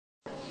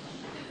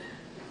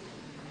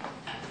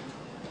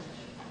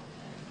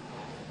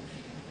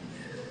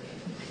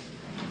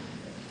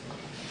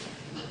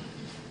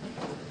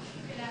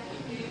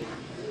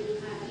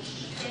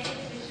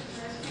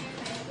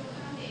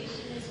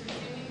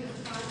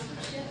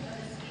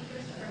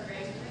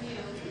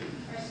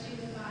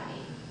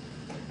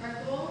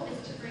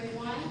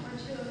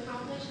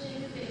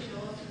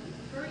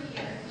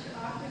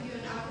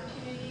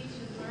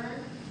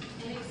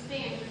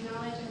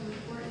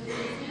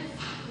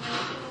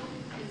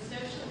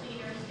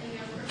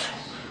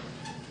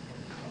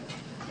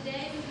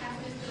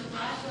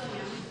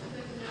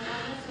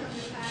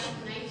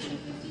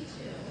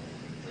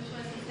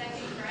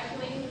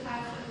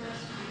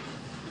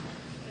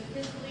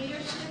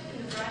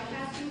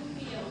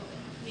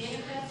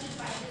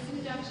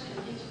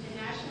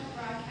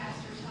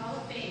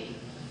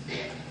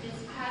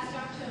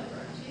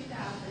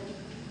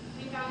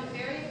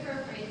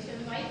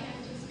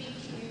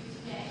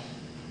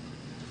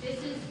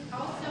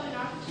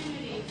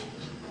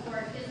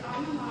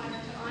become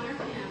honor to honor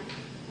him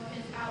for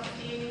his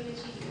outstanding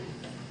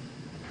achievements.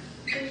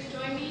 Please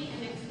join me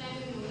in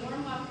extending a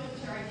warm welcome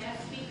to our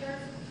guest speaker,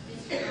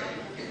 Mr. Ryan.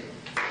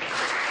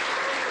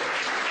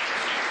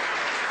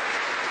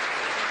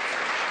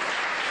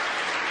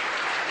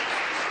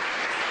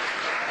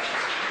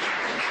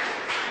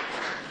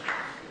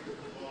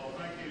 Well,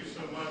 thank you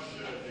so much,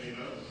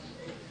 Dina.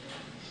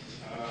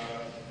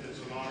 It's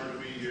an honor to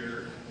be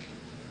here.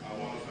 I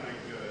want to thank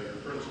your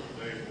principal,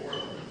 Dave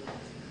Borland,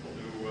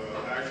 who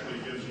actually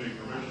gives me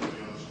permission to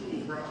be on school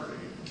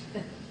property,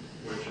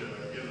 which in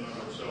and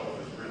of itself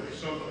is really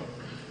something.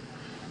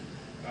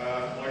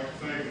 I'd like to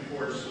thank, of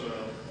course,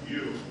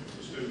 you,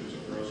 the students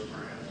of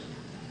Rosecrans,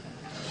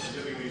 for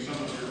giving me some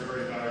of your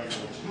very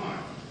valuable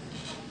time.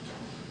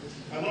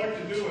 I'd like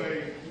to do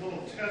a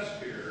little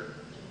test here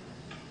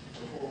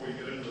before we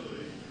get into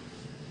the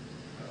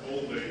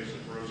old days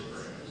of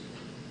Rosecrans.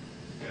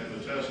 And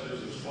the test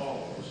is as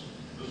follows.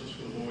 This is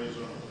for the boys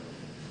only.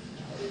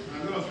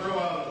 I'm going to throw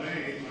out a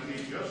name. I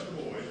need just the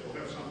boys. We'll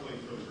have something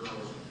for the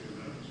girls in a few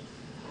minutes.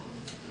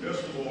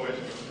 Just the boys. I'm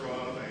going to throw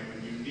out a name,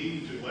 and you need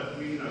to let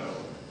me know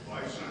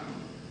by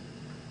sound,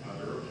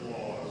 either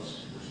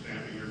applause or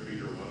stamping your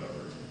feet or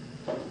whatever,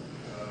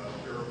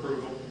 your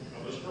approval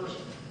of this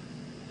person.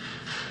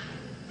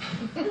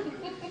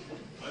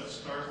 Let's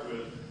start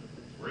with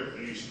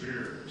Britney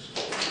Spears.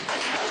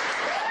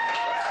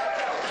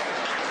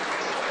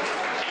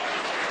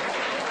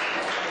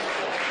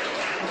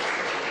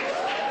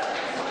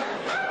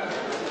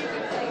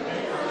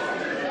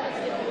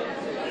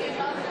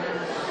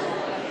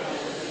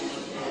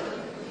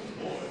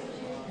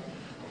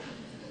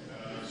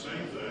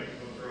 Same thing,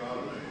 we'll throw out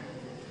a name,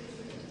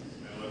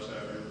 and let's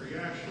have your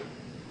reaction.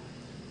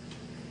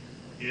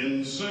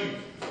 In sync.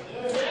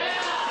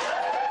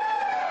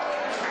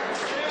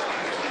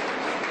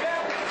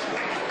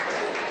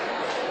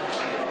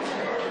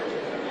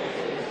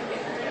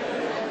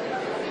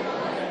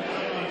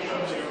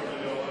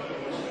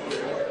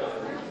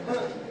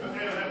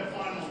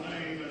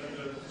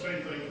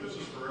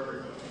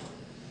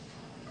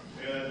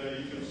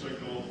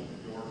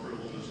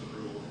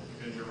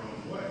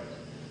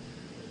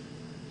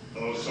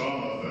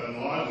 Osama bin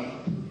Laden.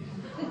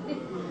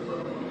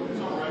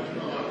 It's all right,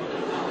 you're not.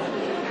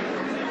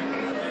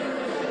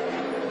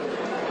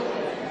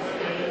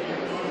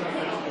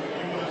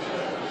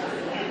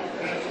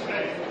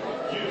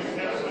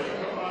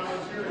 Come on,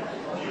 let's hear it.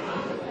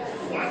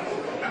 What?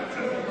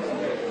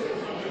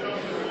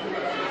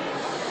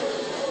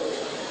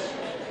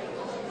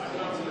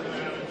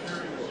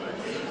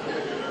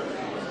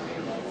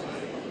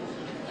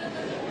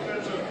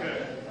 That's okay.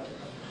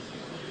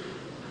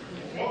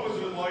 What was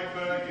it like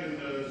back in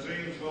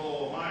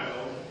ZANESVILLE, Ohio,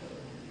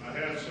 a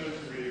half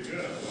century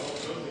ago? Well,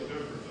 totally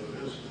different than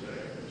it is today,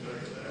 I can tell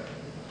you that.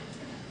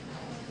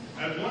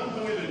 At one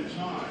point in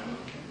time,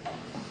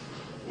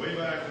 way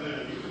back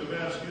then, you could have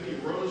asked any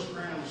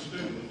Rosecrans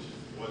student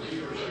what he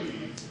or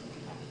she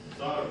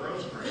thought of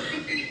Rosecrans.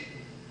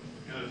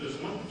 And at this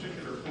one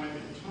particular point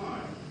in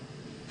time,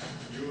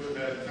 you would have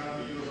had kind of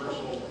a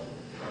universal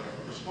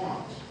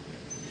response.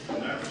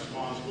 And that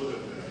response would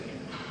have been,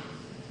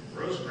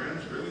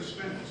 Rosecrans really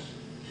stinks.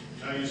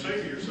 Now you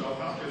say to yourself,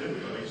 how could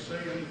anybody say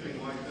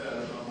anything like that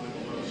about my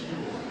beloved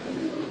school?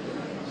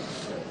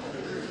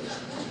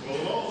 Well,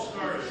 it all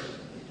started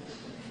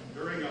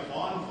during a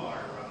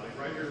bonfire rally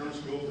right here on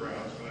school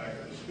grounds back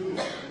in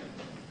school.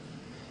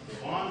 The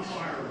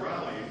bonfire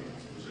rally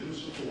was in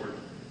support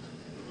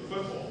of the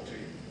football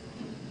team.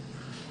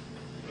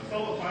 A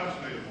fellow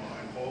classmate of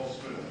mine, Paul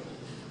Smith,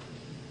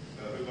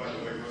 who by the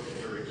way wrote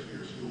the lyrics to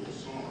your school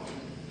song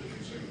that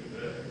you sing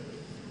today.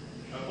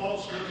 Paul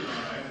Smith and I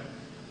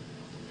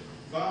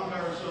found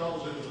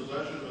ourselves in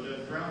possession of a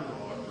dead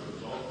groundhog as a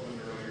result of an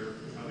earlier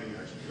hunting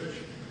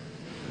expedition.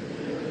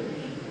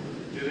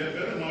 It had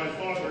been in my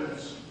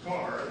father's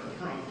car in the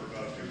trunk for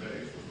about 2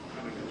 days,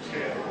 hunting its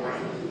tail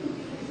around.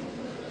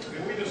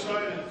 And we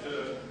decided to,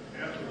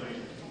 after the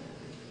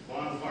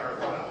bonfire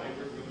rally,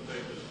 we were going to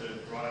take this dead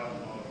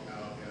groundhog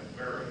out and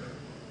bury it.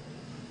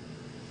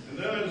 And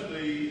then as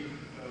the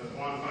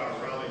bonfire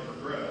rally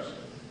progressed,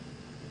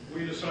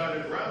 we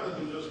decided rather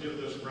than just give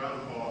this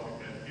groundhog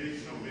an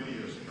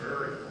ignominious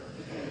burial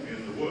in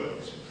the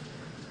woods,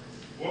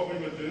 what we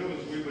would do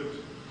is we would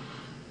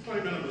put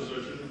him in a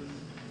position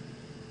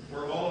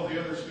where all of the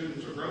other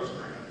students of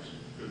Rosecrans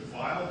could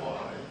file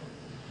by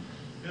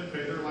and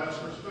pay their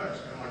last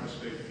respects, kind of like a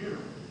state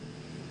funeral.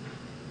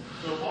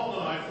 So Paul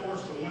and I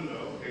forced a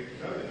window, I hate to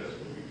tell you this,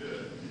 but we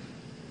did,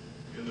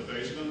 in the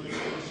basement of the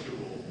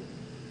school.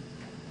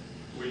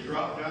 We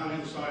dropped down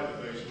inside the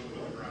basement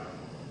with the groundhog.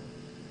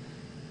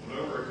 Went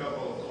over a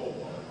couple of coal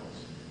piles.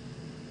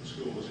 The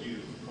school was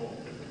heated with coal.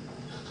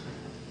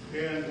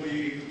 And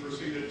we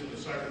proceeded to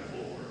the second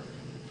floor,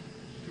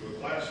 to a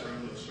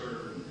classroom that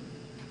served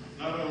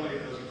not only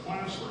as a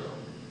classroom,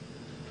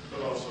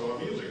 but also a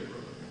music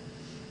room.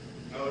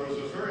 Now there was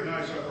this very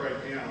nice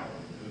upright piano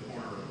in the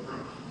corner of the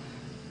room.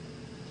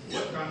 It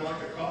looked kind of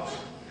like a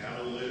coffin, had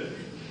a lid,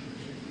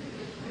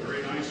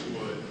 very nice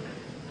wood.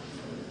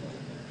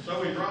 So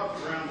we dropped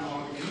the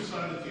groundhog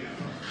inside the piano.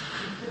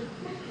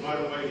 And by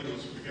the way, he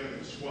was beginning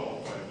to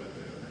swell quite a bit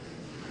then.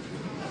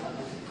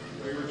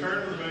 We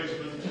returned to the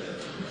basement,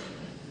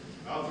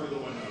 out through the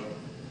window,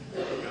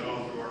 and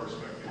on to our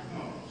respective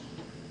homes.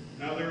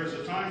 Now there is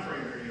a time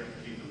frame here you have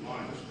to keep in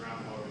mind. This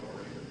groundhog had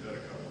already been dead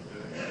a couple of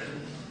days.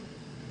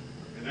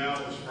 And now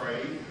it was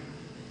Friday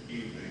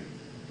evening,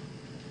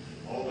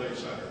 all day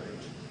Saturday,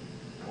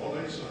 all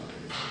day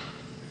Sunday.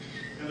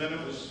 And then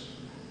it was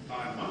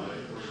time Monday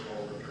for us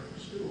all to return to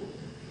school.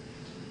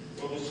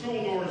 Well, the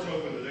school doors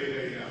opened at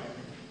 8 a.m.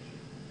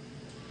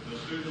 and the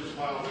students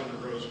filed into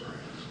Rosecrans.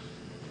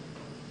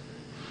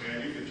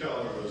 And you could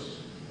tell there was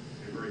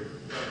a very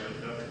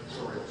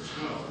defictorial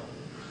smell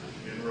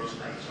in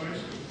Rosecrans High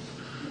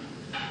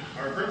School.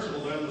 Our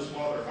principal then was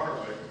Father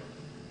Harwick,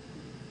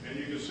 and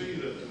you could see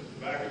that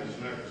the back of his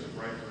neck was a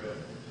bright red.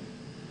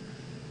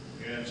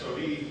 And so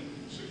he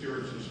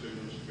secured some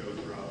students to go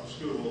throughout the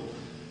school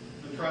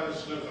and try to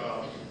sniff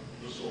out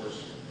the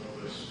source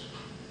of this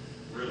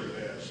really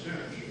bad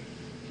stench.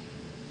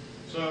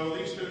 So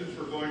these students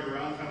were going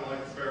around kind of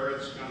like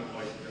ferrets, kind of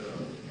like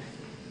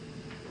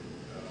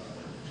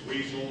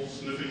weasels,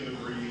 sniffing the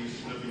breeze,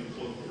 sniffing the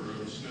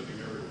cloakroom, sniffing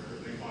everywhere.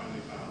 They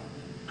finally found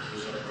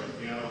this upright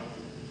piano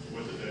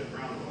with a dead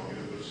groundhog, and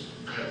it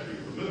had to be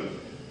removed.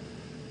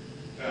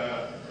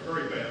 A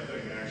very bad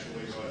thing,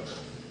 actually, but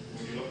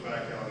when you look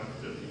back on it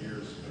 50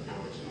 years ago,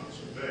 it's not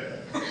so bad.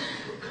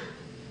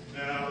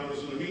 Now, there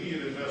was an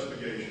immediate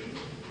investigation.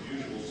 The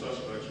usual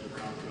suspects were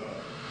rounded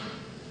up.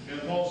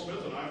 And Paul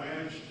Smith and I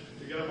managed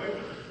to get away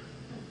with it.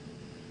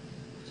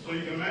 So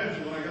you can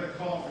imagine when I got a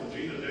call from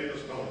Gina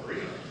Davis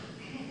Pellegrino,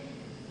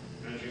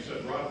 and she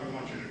said, "Rod, we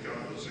want you to come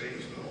to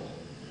Zanesville."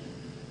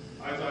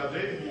 I thought,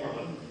 Dave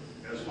Moreland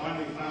has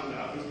finally found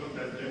out who put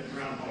that dead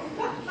groundhog.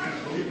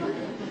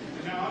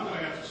 Now I'm going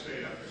to have to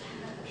stay up.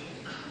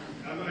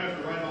 I'm going to have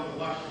to write on the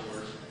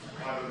blackboard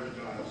 500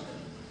 times.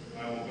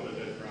 I won't put a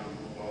dead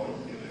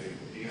groundhog in a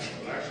piano.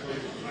 But actually,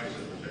 it was a nice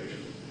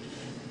invitation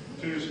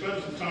to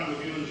spend some time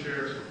with you and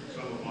share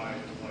some of my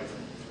life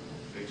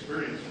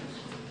experiences.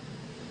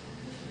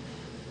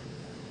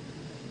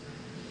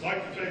 I'd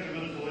like to take a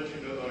minute to let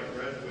you know that I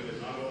graduated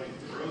not only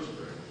from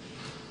Rosecrans,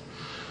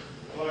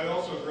 but I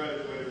also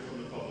graduated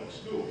from the public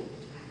school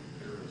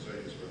here in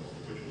Zanesville,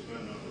 which was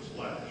then known as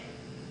Lash.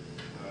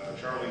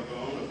 Charlie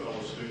Bone, a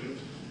fellow student,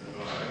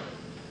 and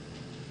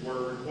I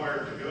were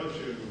required to go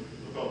to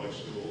the public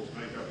school to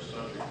make up a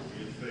subject that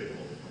we had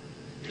failed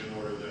in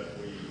order that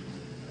we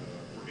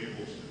were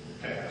able to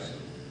pass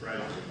and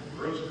graduate from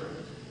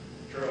Rosecrans.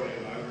 Charlie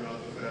and I were not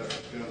the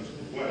fastest guns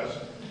in the West,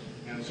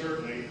 and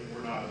certainly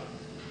were not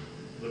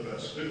the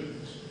best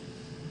students.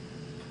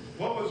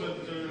 What was it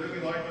really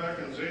like back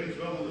in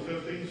Zanesville in the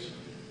 50s?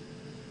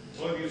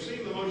 Well, if you've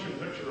seen the motion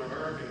picture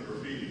American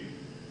Graffiti,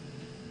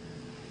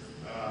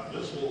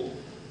 this will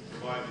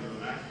provide you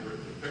an accurate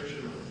depiction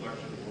and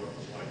reflection of what it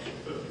was like in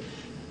the 50s.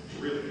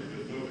 Really a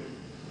good movie.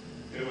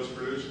 It was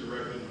produced,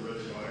 directed, and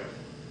written by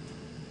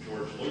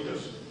George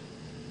Lucas,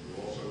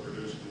 who also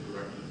produced and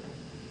directed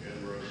and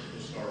wrote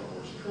the Star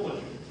Wars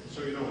trilogy.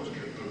 So you know it's a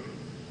good movie.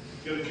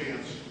 Get a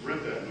chance,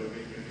 rent that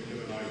movie, and you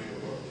get an idea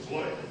of what it was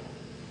like.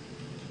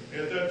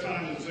 At that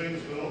time in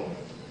Zanesville,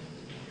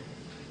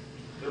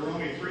 there were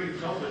only 3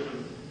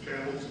 television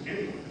channels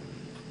anyway.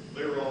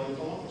 They were all in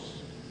Columbus.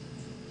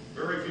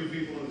 Very few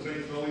people in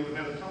Zanesville even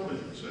had a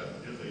television set.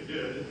 If they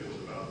did, it was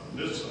about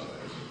this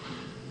size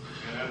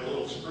and had a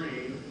little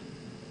screen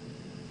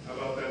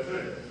about that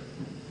big.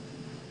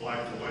 Black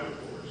and white, of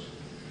course.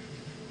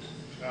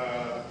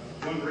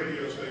 One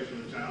radio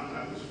station in town,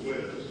 that was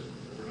Wiz.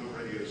 There were no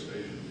radio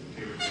stations in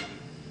Cambridge,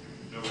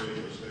 no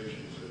radio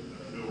stations in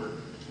Newark.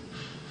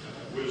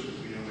 Wiz was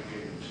the only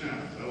game in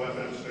town. No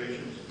FM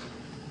stations.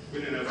 We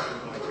didn't have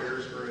something like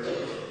Bearsbury.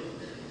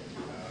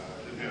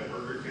 Didn't have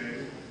Burger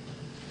King.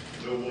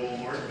 No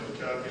Walmart, no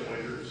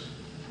calculators,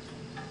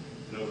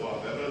 no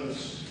Bob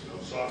Evans,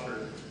 no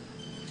soccer,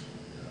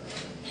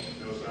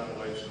 no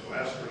satellites, no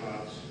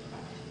astronauts,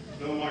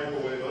 no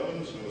microwave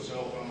ovens, no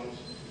cell phones.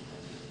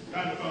 The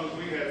kind of phones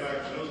we had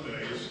back in those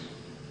days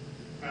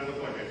kind of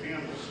looked like a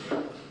candlestick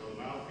with a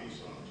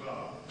mouthpiece on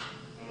top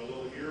and a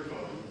little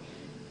earphone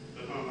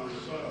that hung on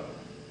the side.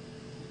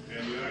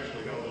 And you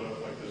actually held it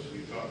up like this and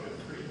you talked. It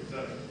was pretty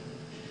pathetic.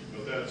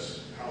 But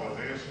that's how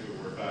advanced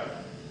we were back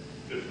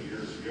 50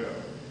 years ago.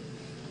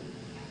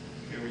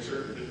 And we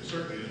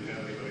certainly didn't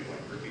have anybody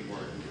like Ricky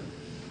Martin,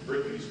 or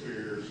Britney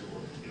Spears,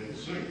 or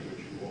NSYNC,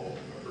 which you all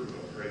approve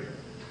of greatly.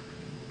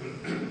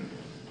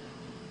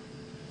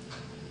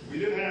 We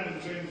did have in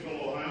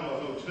Zanesville, Ohio, a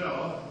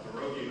hotel, the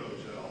Rogie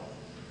Hotel,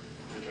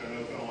 which I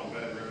know fell on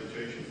bad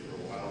reputation for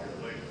a while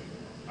here lately.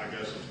 I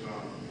guess it's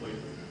gone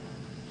completely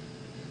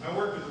now. I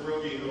worked at the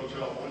Rogie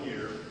Hotel one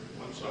year,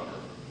 one summer,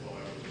 while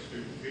I was a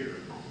student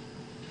here.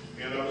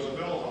 And I was a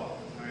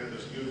bellhop. I had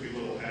this goofy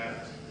little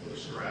hat with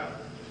a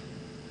strap.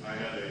 I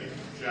had a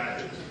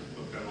jacket,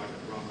 looked kind of like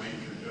a drum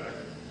major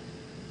jacket.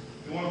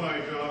 And one of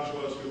my jobs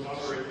was to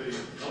operate the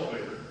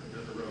elevator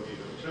at the Rogie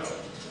Hotel.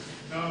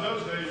 Now, in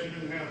those days, you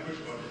didn't have push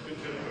buttons. You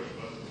didn't hit a push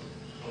button.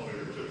 The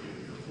elevator took you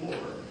to your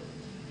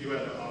you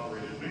had to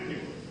operate it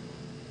manually.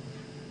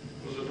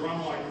 It was a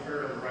drum-like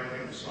affair on the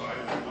right-hand side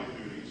of my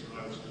duties, and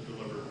I was to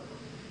deliver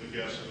the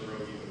guests of the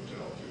Rogie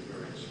Hotel to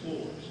various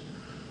floors.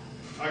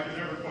 I could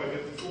never quite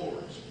hit the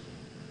floors.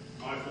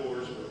 My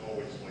floors were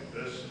always like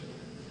this,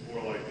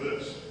 or like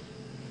this.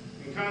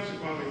 And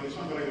consequently, when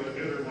somebody would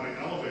enter my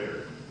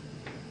elevator,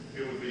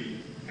 it would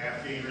be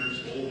half gainers,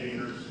 full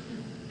gainers,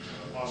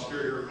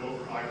 posterior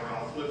over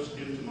eyebrow flips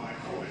into my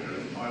elevator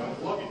and pile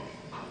of luggage.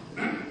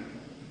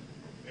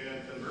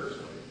 And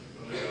conversely,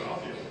 when they got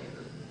off the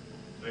elevator,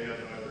 they had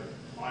to either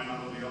climb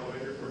out of the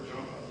elevator or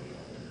jump out of the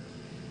elevator.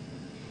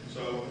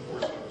 So, of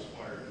course, I was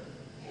fired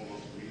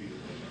almost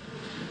immediately.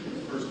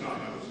 The first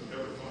time I was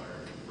ever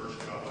fired, the first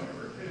job I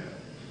ever had,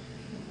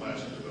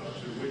 lasted about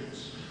 2 weeks.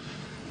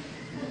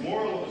 The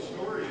moral of the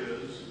story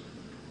is,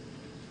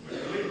 when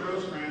you leave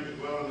Rosecrans, you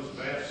go out on this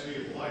vast sea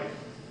of life,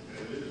 and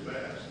it is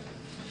vast,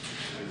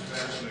 and it's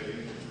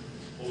fascinating,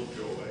 full of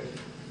joy,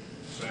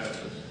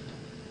 sadness.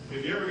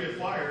 If you ever get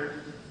fired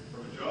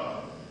from a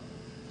job,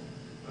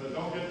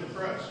 don't get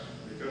depressed,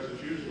 because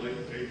it's usually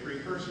a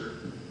precursor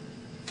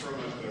for a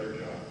much better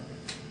job.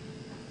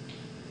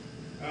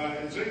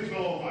 In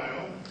Zanesville,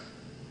 Ohio,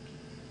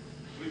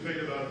 we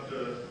paid about,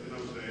 in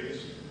those days,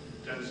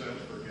 10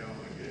 cents per gallon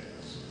of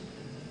gas.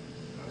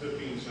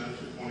 15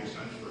 cents or 20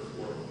 cents for a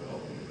quart of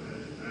milk, can you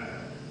imagine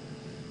that?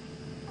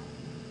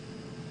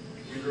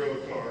 We drove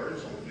cars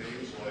with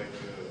names like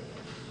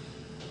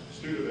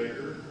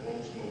Studebaker,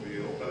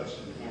 Oldsmobile,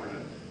 Hudson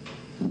Hornet,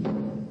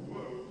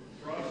 whoa,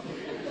 Crosley.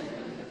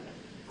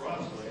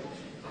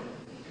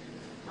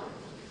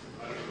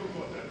 I don't know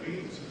what that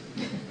means.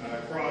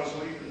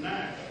 Crosley and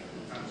Nash.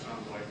 Kind of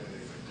sounds like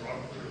a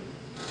rock group.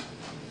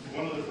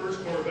 One of the first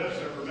Corvettes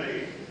ever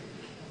made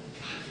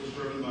was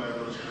driven by a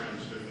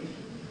Rosecrans student,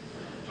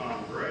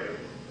 Tom Gray.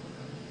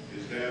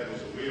 His dad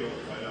was a wheel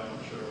right out on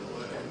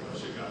Chevrolet.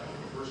 Thus he got one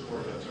of the first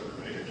Corvettes ever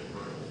made at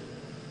convertible.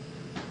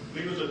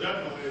 He was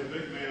definitely a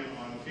big man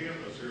on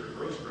campus here at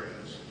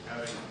Rosecrans,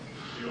 having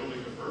the only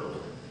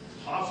convertible,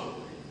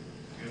 possibly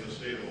in the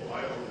state of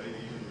Ohio, maybe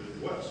even the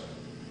Midwest.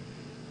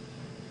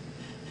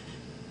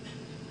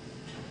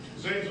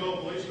 The Zanesville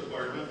Police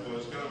Department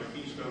was kind of a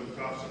keystone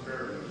cops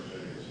affair in those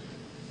days.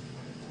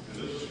 And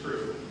this is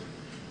true.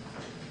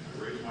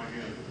 I raise my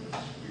hand for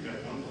this. We had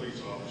one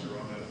police officer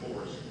on that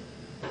force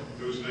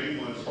whose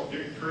name was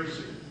Dick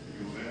Tracy. Can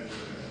you imagine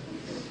that?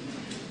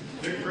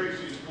 Dick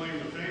Tracy's claim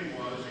to fame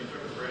was he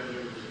took a brand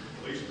new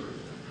police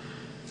cruiser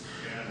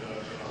and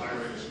at a high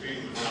rate of speed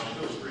went down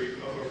Hill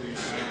Street up over the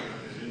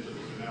embankment and into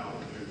the canal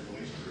with the new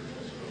police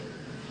cruiser.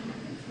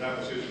 So that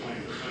was his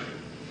claim to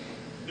fame.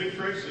 Dick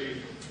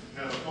Tracy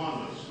had a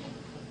fondness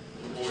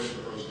for the boys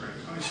of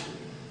Rosecrans High School.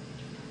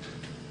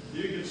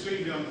 You could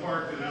see him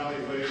parked in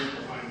alleyways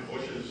behind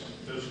bushes,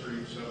 5th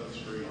Street, 7th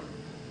Street,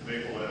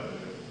 Maple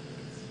Avenue,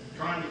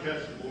 trying to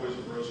catch the boys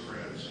of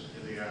Rosecrans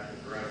in the act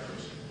of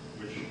graduates,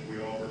 which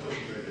we all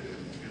participated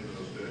in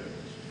those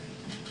days.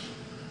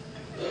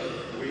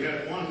 We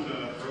had one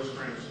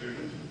Rosecrans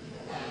student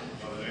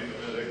by the name of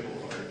Ed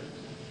Eichelhard,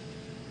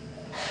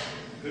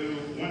 who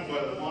went by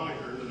the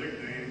moniker, the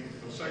nickname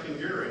of Second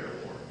Gear Eichelhard.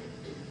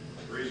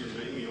 The reason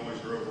being he always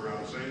drove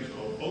around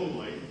Zanesville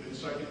only in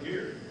second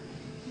gear.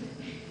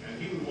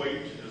 And he would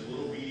wait, his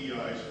little beady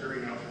eyes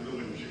peering out through the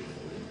windshield,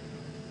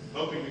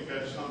 hoping to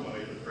catch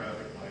somebody at a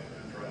traffic light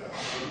and try out.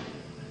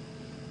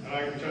 And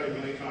I can tell you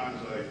many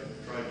times I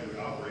tried to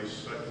outrace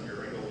second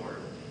gear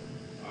Eichelhard.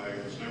 I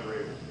was never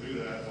able to do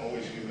that,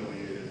 always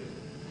humiliated.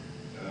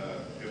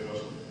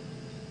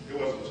 It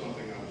wasn't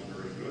something I was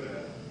very good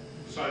at.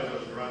 Besides, I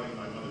was driving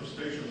my mother's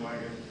station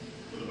wagon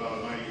with about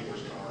a 90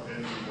 horsepower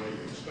engine. What do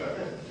you expect?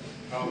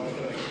 How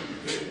pathetic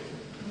could you be?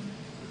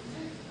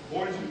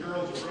 Boys and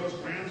girls of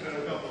Rosecrans had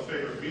a couple of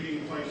favorite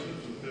meeting places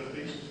in the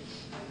 50s.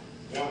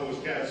 One was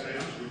Cat's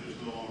Hands, which is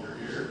no longer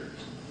here.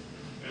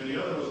 And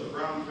the other was the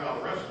Brown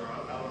Cow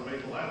Restaurant out on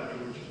Maple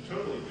Avenue, which is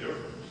totally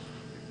different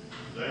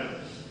then.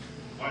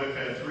 Might have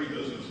had 3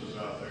 businesses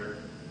out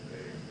there.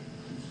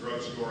 A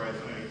drugstore, I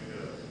think,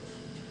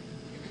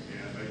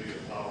 and maybe a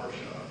flower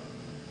shop.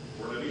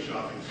 Weren't any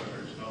shopping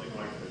centers, nothing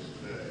like this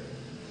today.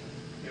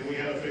 And we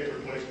had a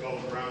favorite place called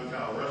the Brown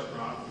Cow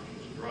Restaurant,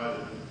 which was a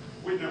drive-in.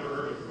 We'd never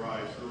heard of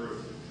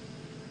drive-through.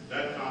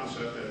 That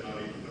concept had not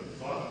even been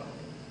thought of.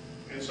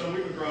 And so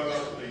we would drive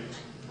out to the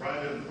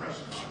drive-in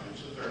restaurant and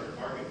sit there in the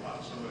parking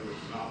lot. Somebody would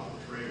come out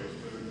with a tray of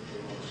food and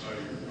put it on the side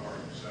of your car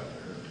and you sat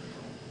there.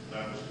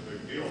 That was the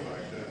big deal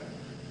back then.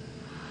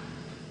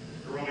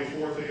 There were only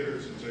 4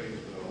 theaters in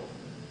Zanesville.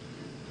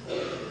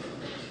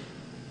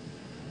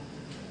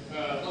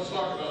 Let's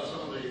talk about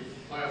some of the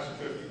class of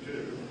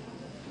 52.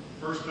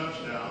 First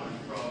touchdown, as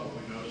you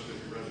probably noticed if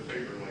you read the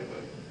paper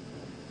lately,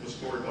 was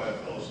scored by a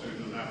fellow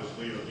student, and that was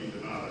Leo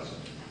DeDonatis.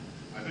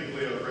 I think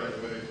Leo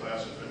graduated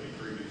class of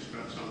 53, but he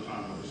spent some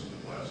time with us in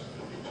the class of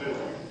 52.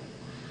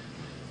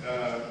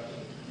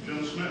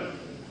 Jim Smith,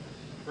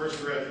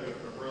 first graduate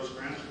of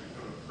Rosecrans to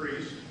become a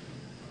priest.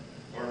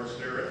 Barbara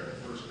Sterritt,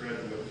 first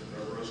graduate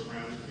of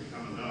Rosecrans to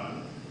become a nun.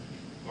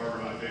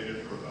 Barbara and I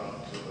dated for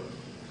about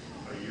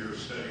a year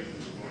steady when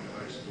we were going to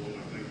high school, and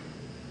I think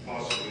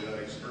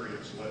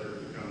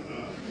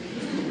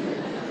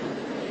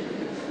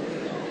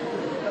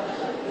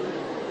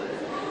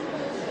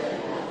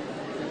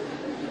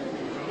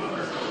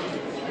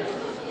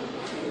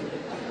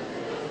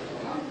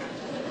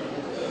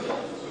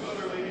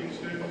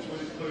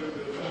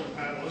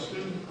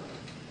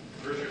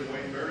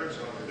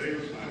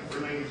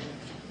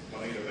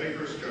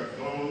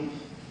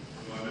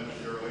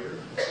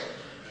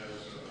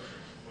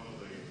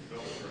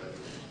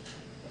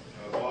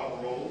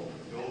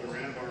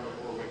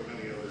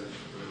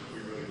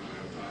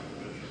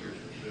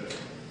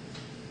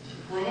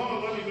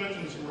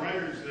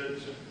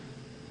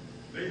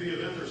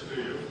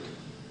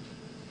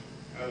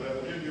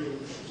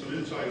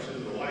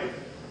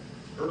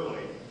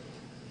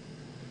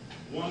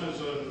One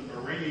is an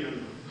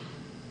Iranian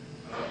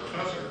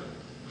professor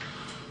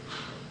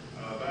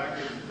back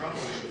in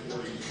probably the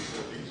 40s and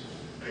 50s,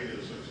 maybe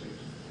the 60s.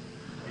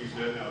 He's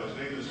dead now. His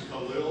name is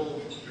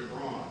Khalil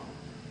Gibran.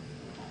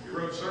 He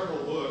wrote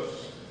several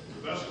books.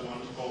 The best one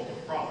is called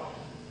The Prophet.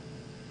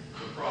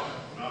 The Prophet,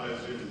 not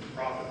as in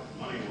profit,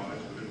 money-wise,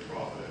 but in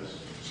profit as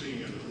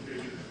seeing into the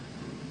future.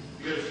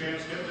 If you get a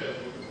chance, get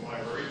that book in the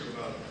library. It's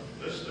about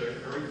this thick,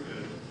 very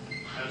thin,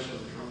 has some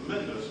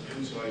tremendous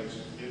insights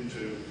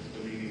into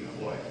the meaning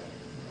of life.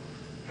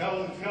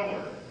 Helen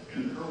Keller,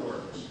 in her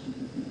works,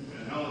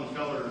 and Helen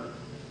Keller,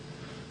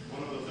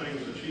 one of the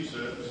things that she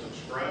said and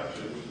subscribed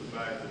to was the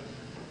fact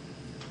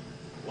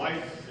that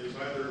life is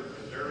either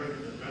a daring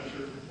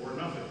adventure or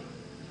nothing.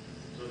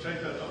 So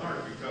take that to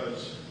heart,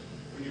 because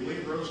when you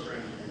leave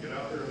Rosecrans, you get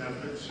out there in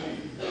that big sea,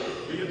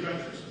 be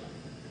adventuresome.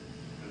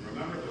 And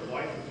remember that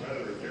life is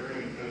either a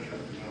daring adventure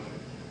or nothing.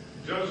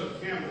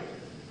 Joseph Campbell,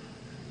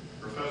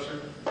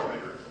 professor,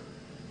 writer,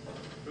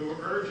 who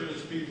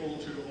urges people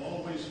to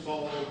always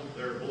follow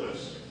their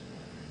bliss.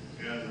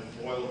 And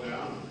boiled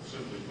down,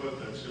 simply put,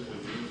 that simply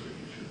means that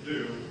you should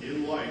do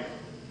in life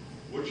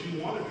what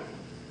you want to do,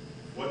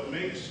 what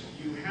makes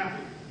you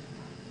happy.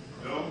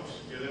 Don't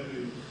get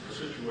into a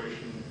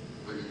situation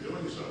where you're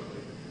doing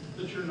something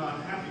that you're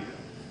not happy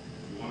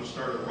at. You want to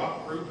start a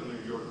rock group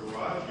in your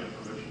garage,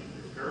 get permission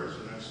from your parents,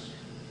 and that's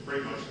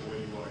pretty much the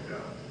way you want to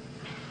go.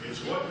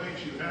 It's what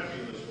makes you happy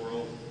in this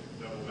world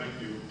that will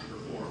make you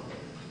perform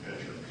at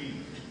your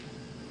peak.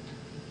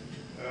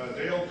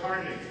 Dale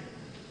Carnegie.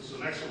 This is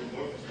an excellent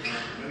book. It's been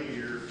out for many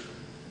years,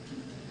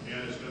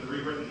 and it's been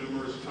rewritten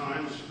numerous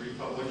times,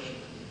 republished.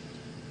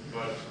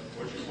 But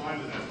what you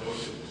find in that book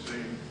is the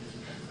same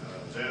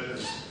then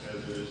as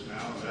it is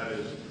now, and that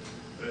is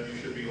that you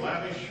should be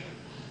lavish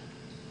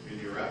in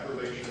your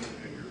approbation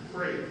and your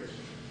praise.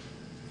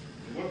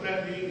 And what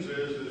that means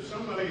is that if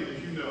somebody that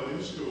you know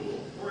in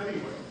school or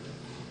anywhere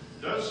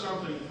does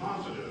something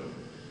positive,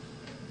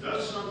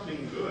 does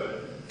something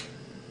good,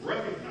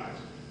 recognize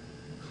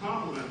it,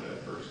 compliment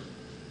that person.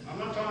 I'm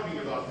not talking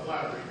about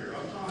flattery here.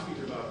 I'm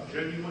talking about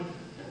genuine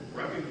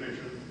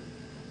recognition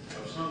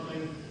of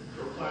something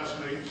your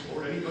classmates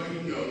or anybody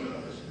you know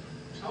does.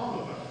 Tell them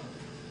about it.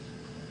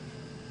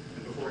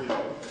 And before you know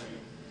it,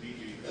 you'll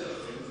be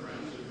making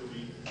friends and you'll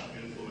be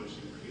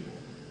influencing people.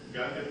 You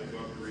got to get the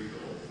book to read the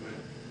whole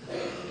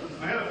thing.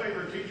 I had a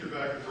favorite teacher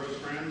back at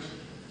Rosecrans.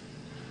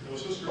 It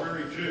was Sister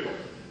Mary Jude.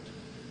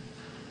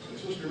 And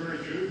Sister Mary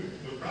Jude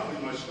was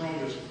probably my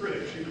strongest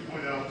critic. She would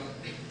point out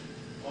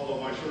all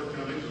of my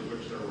shortcomings, of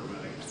which there were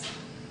many.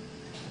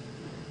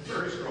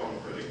 Very strong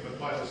critic, but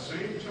by the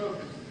same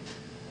token,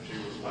 she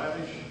was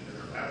lavish in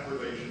her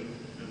approbation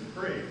and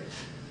praise.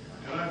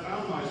 And I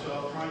found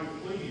myself trying to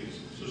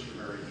please Sister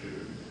Mary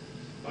Jude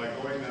by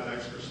going that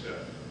extra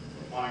step,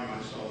 applying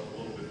myself a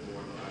little bit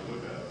more than I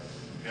would have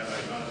had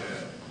I not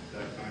had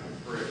that kind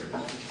of praise.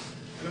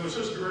 And it was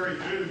Sister Mary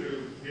Jude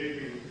who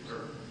gave me,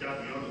 or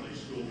got me onto the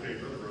school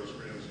paper, the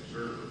Rosecrans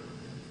Observer.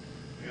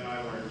 And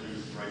I learned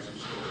to write some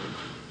stories,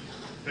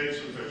 take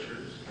some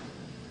pictures,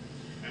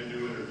 and do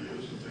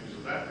interviews and things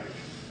of that nature.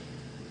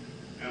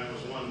 And it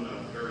was one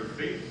very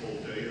fateful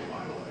day in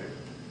my life.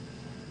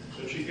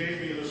 So she gave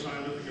me an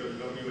assignment to go to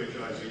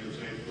WHIZ to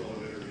Zanesville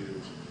and interview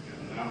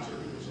an announcer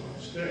who was on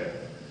staff.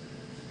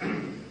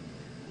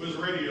 Wiz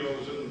Radio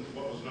was in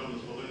what was known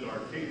as the Linda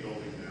Arcade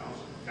building now,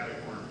 so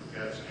catty-corner from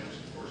Cat Stands.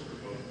 Of course, they're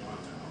both gone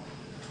now.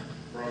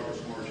 Progress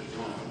marches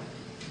on.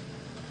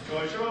 So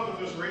I show up at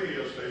this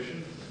radio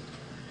station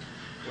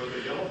with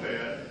a yellow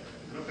pad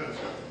and a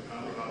pencil, and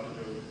I'm about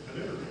to do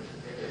an interview.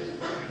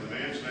 And the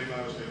man's name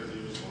I was to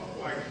interview was Bob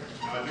White.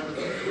 Now, I'd never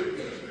been to a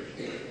radio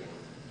station.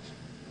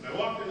 And I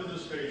walked into the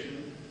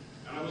station,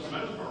 and I was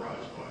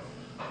mesmerized by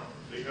it,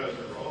 because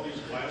there were all these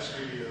glass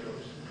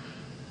studios,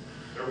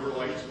 there were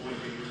lights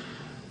blinking,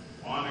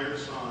 on-air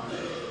signs,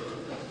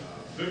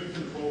 big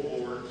control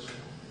boards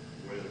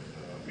with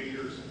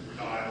meters and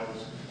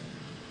dials,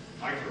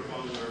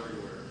 microphones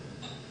everywhere.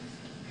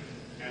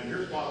 And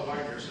here's Bob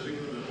White here sitting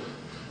in the middle.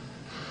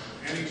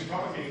 And he's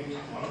talking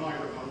on a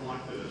microphone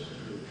like this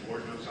to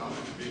Lord knows how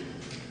many people.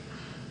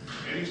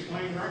 And he's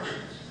playing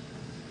records.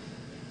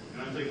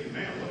 And I'm thinking,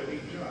 man, what a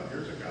neat job.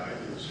 Here's a guy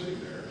who's sitting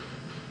there.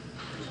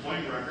 He's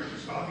playing records,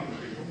 he's talking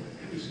to people,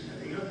 and he's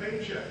getting a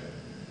paycheck.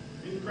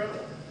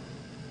 Incredible.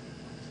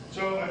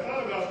 So I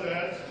thought about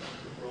that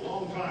for a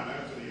long time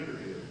after the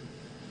interview.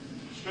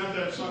 Spent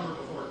that summer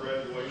before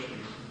graduation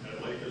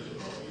at Lake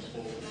Isabel, East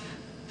Fulton,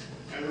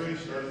 and really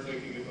started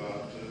thinking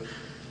about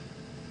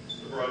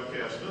the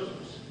broadcast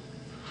business.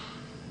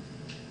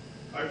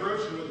 I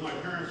broached it with my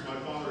parents. My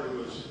father, who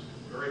was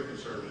very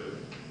conservative,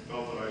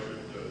 felt that I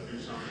should do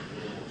something a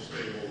little more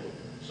stable,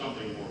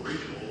 something more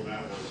regional, and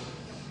that was,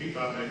 he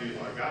thought maybe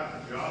if I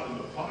got a job in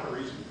the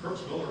potteries in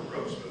Crooksville or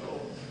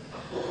Roseville,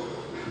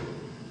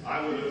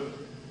 I would have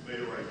made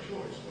a right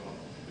choice. Well,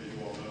 as you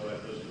all know,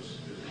 that business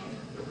is not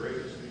the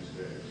greatest these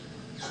days.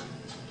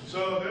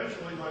 So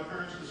eventually, my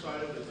parents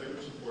decided that they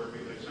would support me.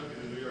 They sent me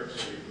to New York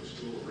City to a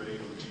school of radio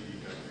and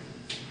TV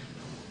technique.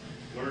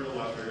 Learned a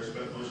lot there,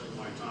 spent most of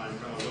my time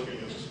kind of looking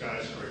at the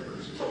skies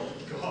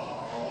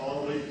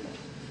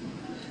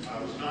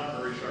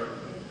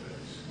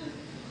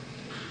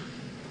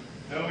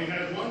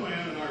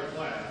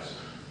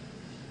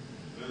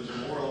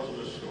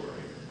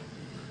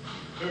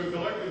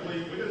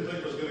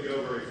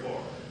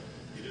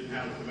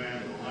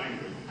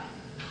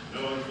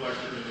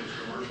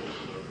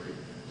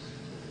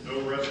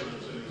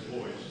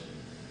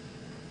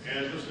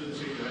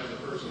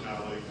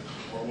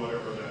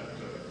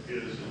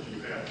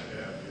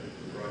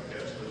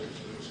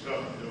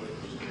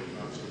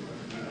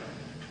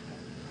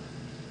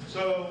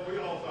So we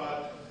all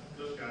thought,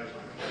 this guy's not going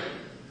to make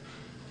it.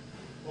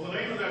 Well, the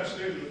name of that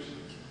student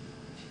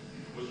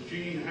was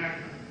Gene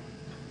Hackman.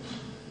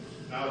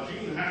 Now,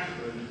 Gene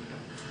Hackman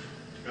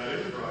got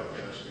into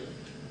broadcasting,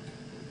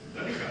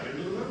 then he got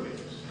into the movies.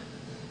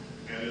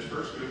 And his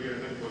first movie, I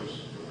think, was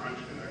The French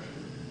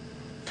Connection.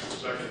 The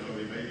second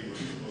movie, maybe,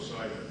 was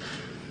Poseidon.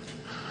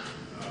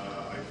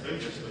 I think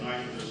it's the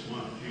 9th of this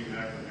month. Gene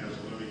Hackman has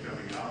a movie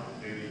coming out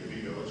with Danny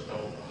DeVito. It's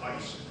called The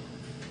Heist.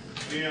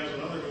 And he has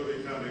another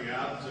movie coming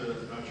out,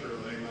 not sure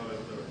the name of it,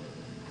 the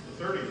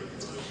 30th of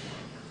this month.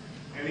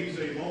 And he's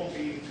a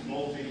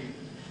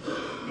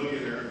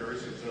multi-millionaire and very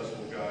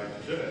successful guy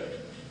today.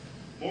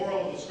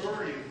 Moral of the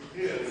story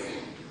is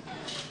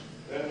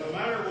that no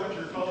matter what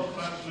your fellow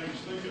classmates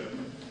think of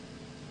you,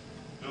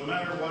 no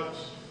matter what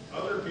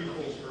other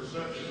people's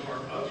perception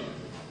are of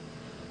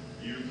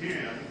you, you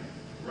can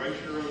write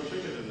your own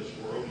ticket in this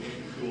world, and you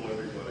can fool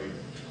everybody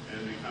and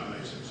become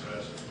a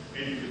success,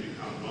 and you can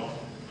become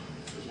wealthy.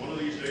 Because one of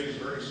these days,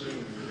 very soon,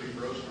 when you leave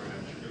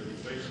ROSECRANS, you're going to be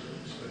faced with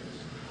these things.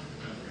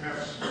 And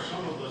perhaps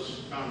some of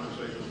this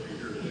conversation that you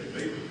hear today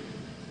may be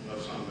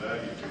of some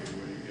value to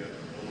you when you get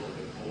a little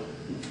bit older.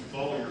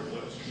 Follow your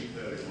bliss, keep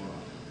that in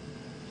mind.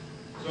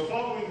 So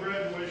following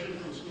graduation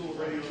from the School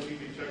of Radio and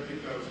TV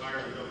Technique, I was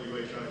hired at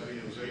WHIZ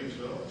in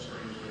Zanesville,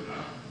 strangely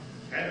enough.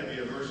 Had to be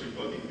a mercy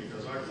booking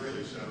because I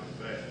really sounded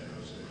bad in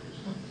those days.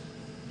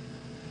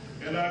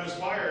 And I was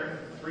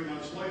fired 3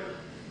 months later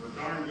for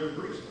darn good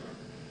reason.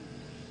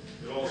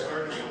 It all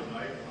started one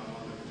night when I'm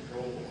on the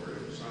control board.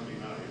 It was Sunday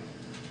night.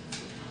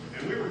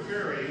 And we were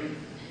carrying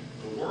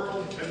the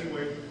World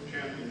Heavyweight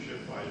Championship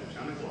fight at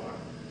 10 o'clock,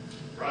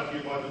 brought to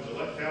you by the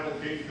Gillette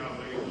Cavalcade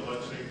Company and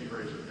Gillette Safety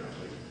Razor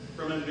Company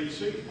from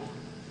NBC.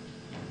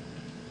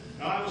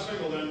 Now, I was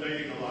single then,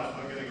 dating a lot,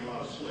 not getting a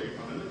lot of sleep.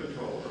 I'm in the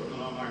control room,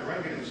 and on my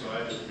right-hand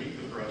side is Meet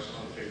the Press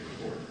on the tape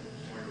recorder.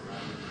 It's going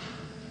around,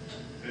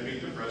 and Meet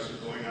the Press is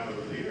going out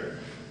over the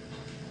air.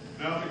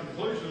 Now, at the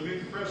conclusion of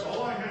Meet the Press,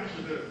 all I have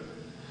to do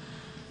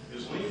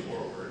is lean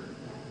forward,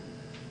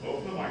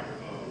 open the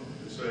microphone,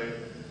 and say,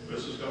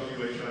 this is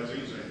WHIZ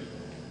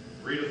Zanesville.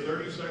 Read a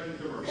 30-second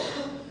commercial.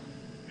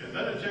 And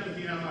then at 10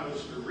 p.m., I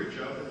was to reach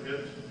up and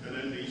hit an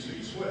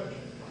NBC switch,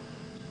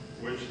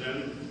 which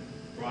then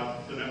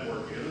brought the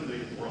network in and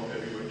the World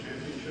Heavyweight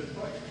Championship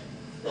fight.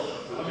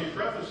 Let me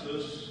preface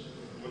this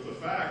with the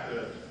fact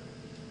that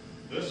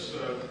this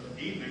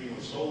evening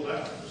was sold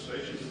out. The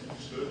station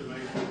stood to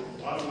make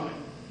a lot of money.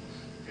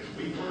 And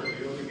we were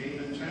the only game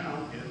in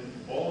town in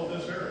all of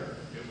this area.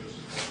 It was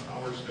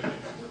our station.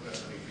 There weren't that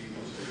many TV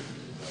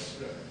stations at that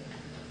step.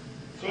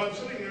 So I'm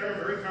sitting there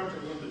very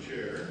comfortable in the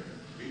chair.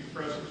 Meet the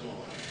Press is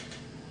on.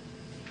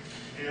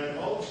 And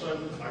all of a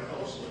sudden, I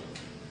fell asleep.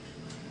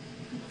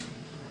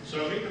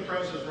 So Meet the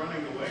Press is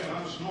running away, and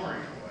I'm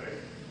snoring away.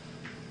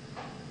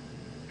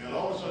 And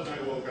all of a sudden, I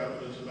woke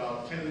up, and it's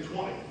about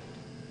 10:20.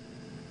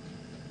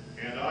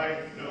 And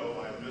I know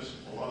I've missed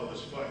a lot of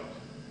this fight.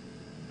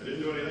 I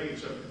didn't do anything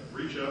except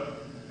reach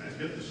up and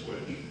hit the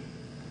switch.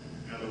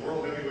 And the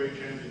World Heavyweight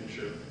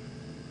Championship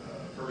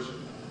person,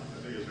 I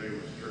think his name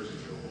was Jersey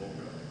Joe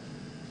Volga,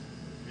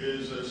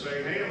 is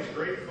saying, hey, it was a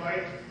great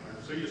fight.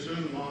 I'll see you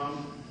soon, Mom.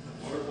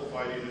 Wonderful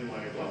fight, you didn't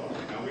like it. Well,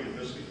 now we had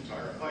missed the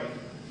entire fight.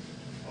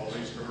 All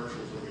these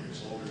commercials that we had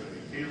sold are going to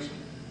be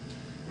canceled.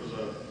 There was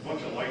a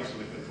bunch of lights in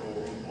the control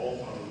room, all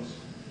phones.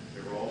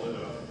 They were all lit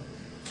up.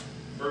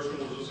 First one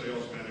was a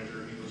sales manager.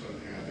 He was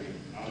unhappy.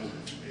 I'm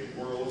in a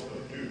world of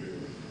doo-doo.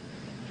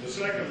 The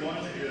second one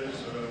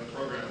is a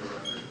program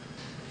director.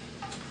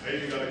 Hey,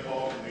 you got a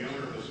call from the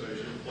owner of the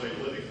station, Clay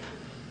Liddy.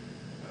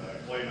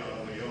 Clay not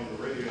only owned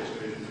the radio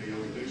station, but he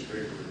owned a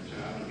newspaper in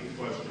town, and he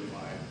questioned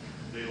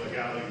the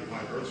legality of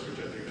my birth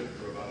certificate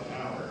for about an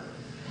hour.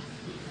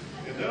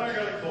 And then I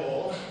got a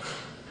call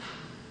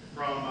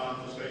from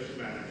the station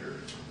manager,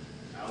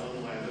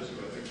 Alan Landis, who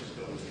I think is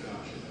still in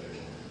town today.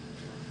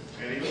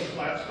 And he was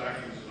flat stack.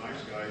 He was a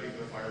nice guy. He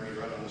could fire me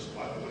right on the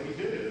spot. But what he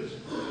did is,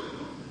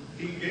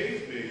 he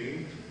gave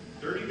me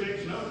 30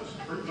 days notice,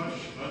 pretty much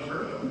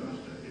unheard of in those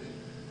days.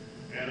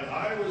 And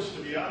I was to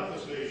be out of the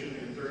station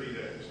in 30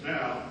 days.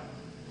 Now,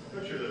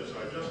 picture this. I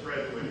just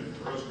graduated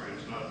from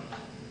ROSECRANS not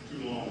too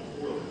long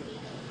before this.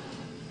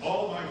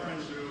 All of my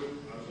friends knew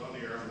I was on the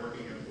air and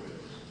working at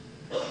Wiz.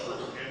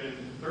 And in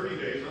 30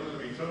 days, I'm going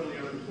to be totally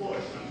unemployed.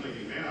 And I'm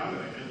thinking, man, I'm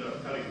going to end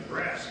up cutting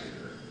grass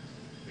here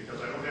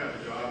because I don't have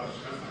a job. I've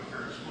spent my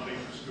parents' money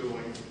for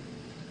schooling.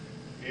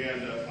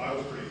 And I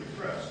was pretty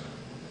depressed,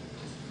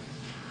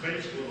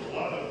 faced with a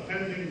lot of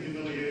pending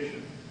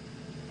humiliation.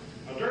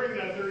 Now, during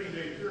that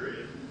 30-day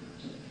period,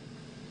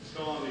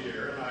 still on the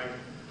air, and I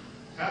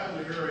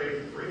happened to hear a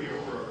radio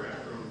program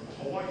from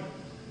Hawaii.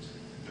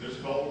 It is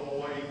called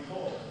Hawaii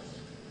Calls.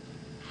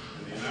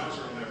 And the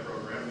announcer on that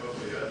program,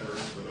 Wesley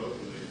Edwards, would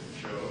open the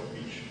show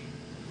each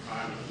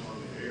time it was on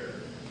the air.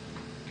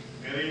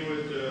 And he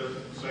would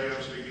say,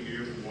 I'm speaking to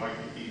you from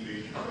Waikiki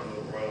Beach in front of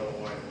the Royal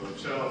Hawaiian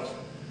Hotel.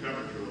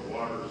 Temperature of the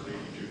water is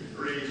 82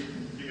 degrees.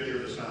 You can hear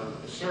the sound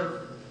of the surf,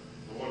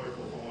 the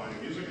wonderful Hawaiian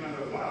music. And I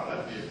thought, wow,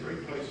 that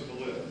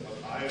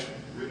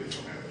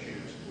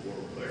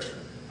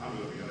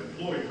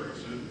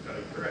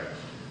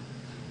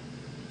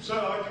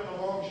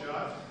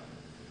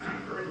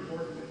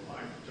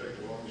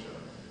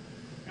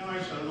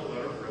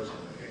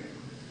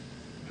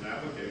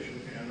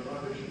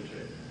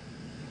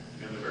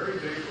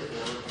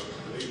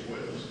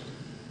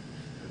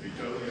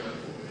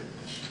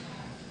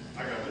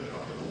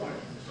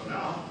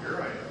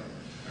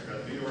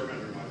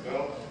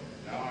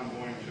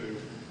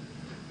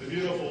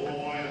beautiful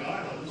Hawaiian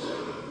Islands,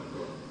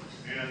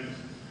 and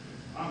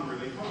I'm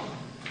really pumped.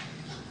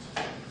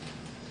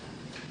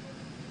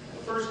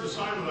 The first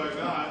assignment I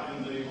got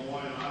in the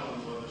Hawaiian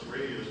Islands on this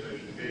radio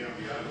station,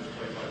 KMB Islands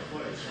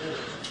play-by-play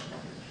sports.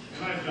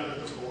 And I'd done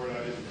it before, and I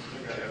didn't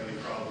think I'd have any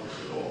problems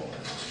at all.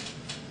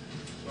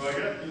 So I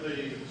got to the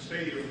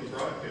stadium for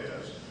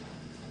broadcast,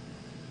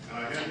 and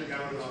I hadn't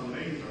counted on the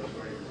names I was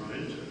going to run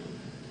into.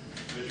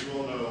 As you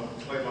all know,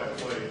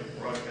 play-by-play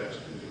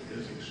broadcasting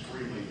is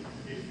extremely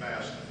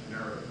fast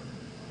narrative.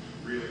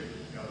 Really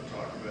got to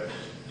talk fast.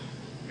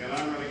 And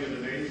I'm running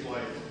into names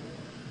like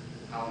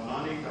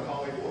Haunani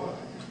Kahaliwa,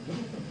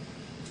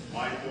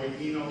 Mai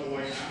Koikino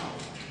Wainao,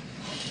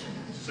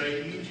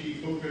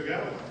 Seiji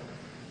Fukagawa.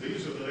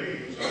 These are the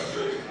names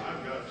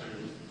I've got to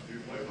do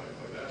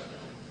play-by-play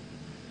basketball.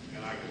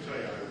 And I can tell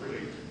you, I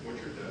really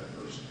butchered that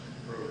first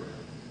program.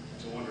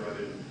 It's a wonder I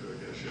didn't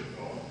get shipped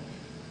off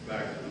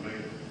back to the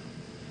mainland.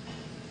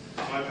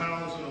 My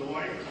pals in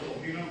Hawaii are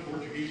Filipino,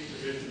 Portuguese,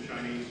 Tahitian,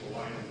 Chinese,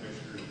 Hawaiian,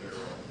 mixtures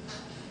thereof.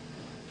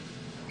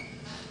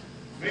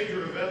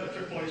 Major event that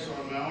took place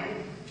on Maui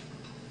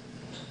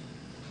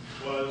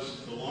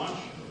was the launch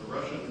of the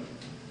Russian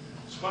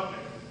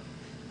Sputnik.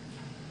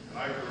 And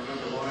I can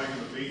remember lying on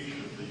the beach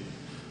of the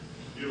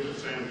beautiful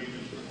sand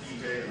beaches of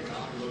Kihei and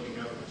Maui, looking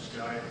up at the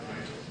sky at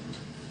night.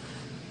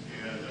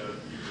 And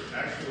you could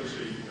actually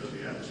see, because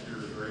the atmosphere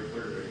is very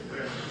clear, you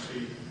could actually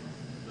see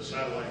the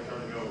satellite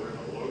coming over in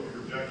a low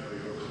trajectory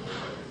over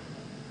Hawaii.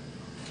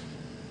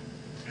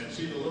 And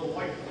see the little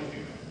light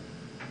blinking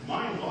up.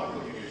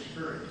 Mind-boggling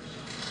experience.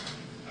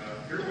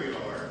 Here we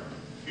are,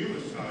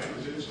 humankind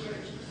is in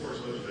space. Of course,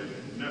 those days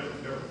never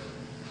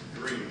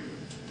dreamed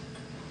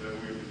that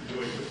we would be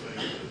doing the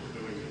things that we're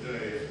doing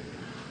today.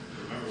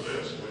 Remember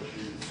this, what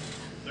you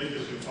think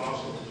is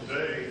impossible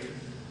today,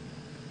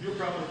 you'll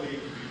probably be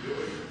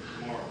doing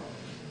tomorrow.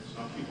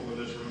 Some people in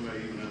this room may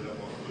even end up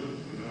on the moon,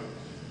 who knows?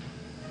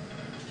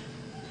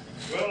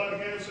 Well, I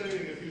began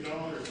saving a few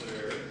dollars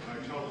there. I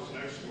tell this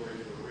next story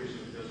for a reason,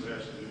 because it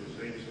has to do with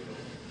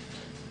ZANESVILLE.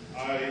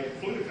 I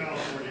flew to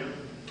California,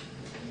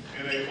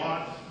 and I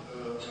bought a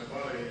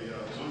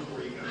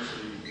 140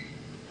 MC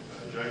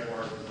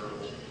Jaguar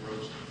convertible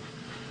roadster.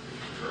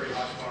 Very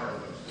hot car in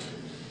those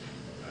days.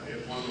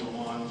 It won Le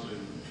Mans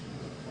in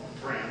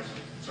France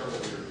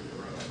several years in a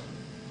row.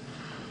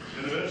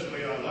 And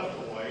eventually I left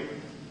Hawaii.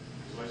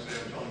 As I say,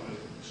 I'm telling the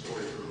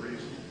story for a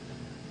reason.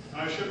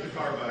 And I shipped the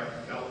car back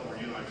to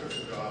California, and I took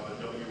a job at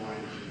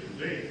WIND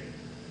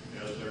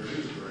as their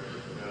news director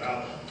for that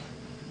outlet.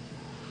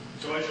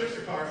 So I shipped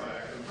the car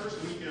back, and the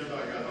first weekend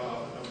I got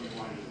off at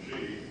WIND,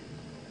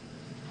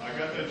 I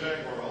got that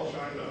Jaguar all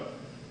shined up,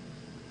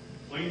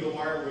 cleaned the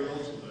wire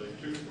wheels with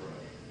a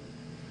toothbrush,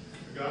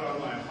 got on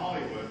my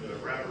Hollywood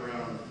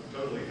wraparound,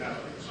 totally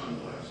happy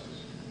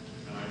sunglasses,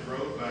 and I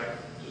drove back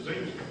to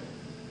Zanesville.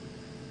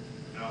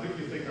 Now, who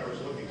do you think I was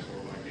looking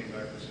for when I came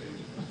back to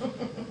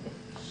Zanesville?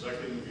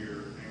 Second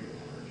gear angle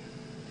arch.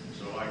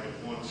 So I could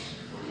once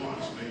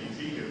maybe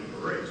beat him in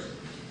a race.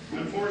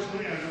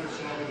 Unfortunately, I never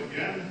saw him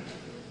again,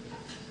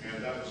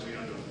 and that was the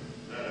end of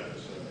that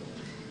episode.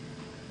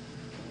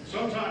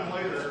 Sometime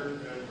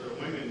later, at the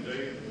wing in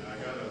Dayton, I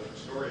got a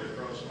story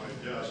across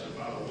my desk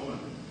about a woman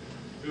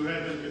who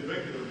had been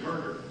convicted of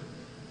murder.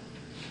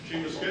 She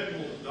was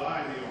scheduled to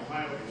die in the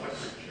Ohio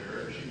electric chair,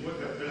 and she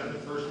would have been the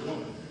first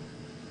woman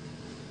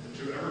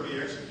to ever be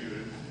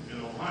executed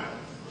in Ohio.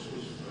 This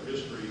was a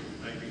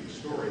history-making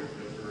story,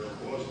 if there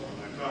ever was one.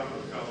 I talked to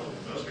a couple of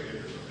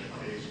investigators of the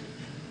case,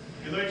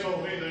 and they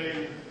told me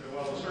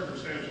while the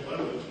circumstantial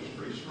evidence was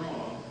pretty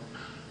strong,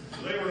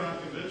 they were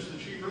not convinced that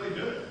she really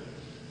did it.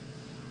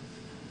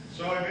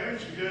 So I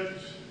managed to get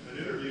an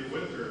interview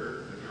with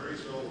her at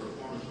Marysville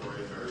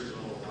Reformatory in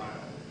Marysville,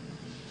 Ohio.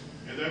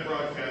 And that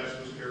broadcast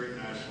was carried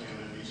nationally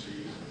on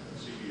NBC,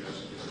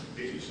 CBS,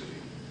 ABC.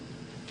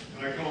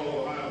 And I called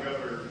Ohio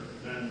Governor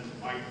then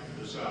Mike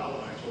DeSalle,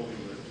 and I told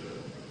him that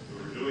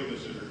we were doing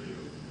this interview.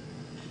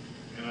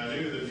 And I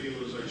knew that he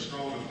was a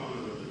strong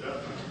opponent of the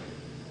death penalty.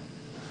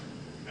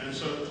 And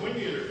so between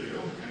the interview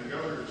and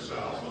Governor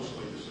DeSalle,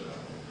 mostly DeSalle,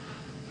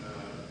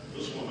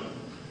 this woman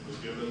was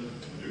given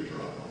a new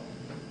trial.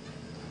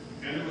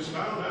 And it was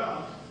found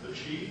out that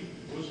she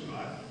was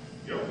not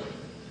guilty.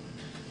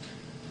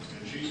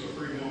 And she's a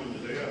free woman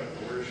today. I don't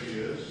know where she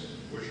is.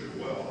 Wish her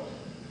well.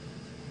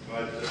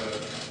 But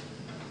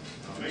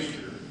a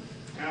major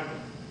happened.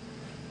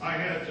 I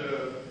had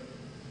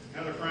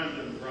a friend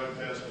in the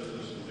broadcast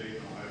business in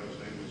Dayton, Ohio. His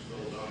name was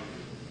Phil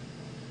Donahue.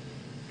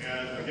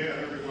 And again,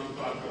 everyone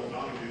thought Phil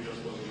Donahue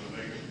just wasn't going to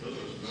make it in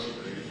business in those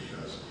days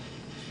because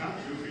he's kind of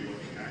goofy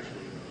looking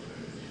actually in those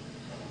days.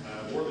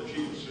 Wore the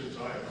cheapest suits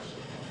I ever saw.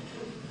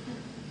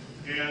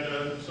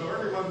 And so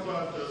everyone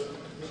thought this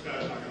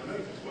guy's not going to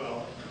make it.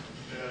 Well,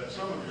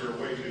 some of you are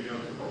way too young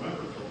to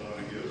remember Phil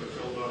Donahue, but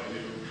Phil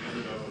Donahue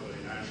ended up with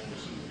a national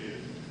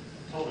syndicated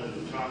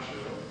television talk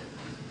show,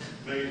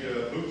 made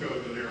Buco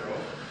Dinero,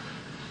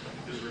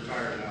 is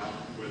retired now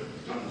with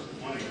tons of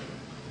money.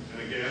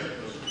 And again, it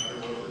doesn't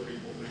matter what other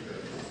people think of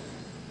you.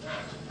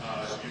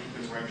 You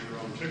can write your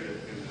own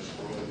ticket in this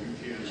world. You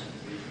can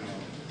become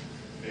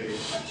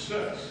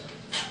success.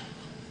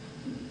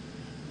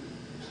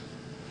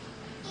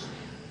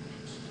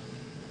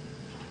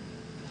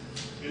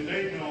 In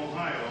Dayton,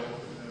 Ohio,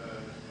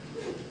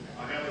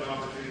 I had an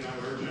opportunity, and I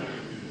would urge any of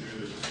you to do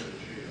this as a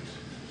chance.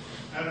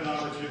 I had an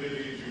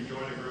opportunity to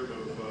join a group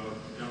of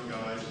young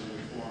guys, and we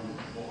formed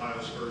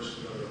Ohio's first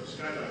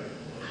skydiving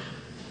club.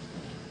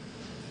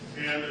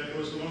 And it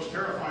was the most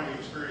terrifying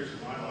experience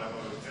of my life.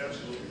 I was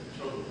absolutely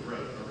total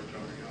dread of ever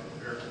jumping out of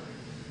an airplane.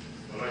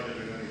 But I did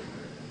it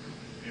anyway.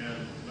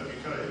 And let me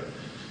tell you,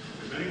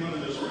 if anyone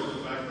in this room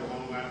in fact go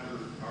home after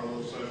our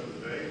little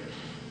session today,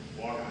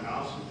 walk in the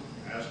house and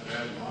ask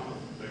Dad and Mom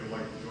if they would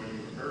like to join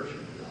you in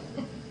parachute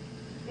jump.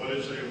 But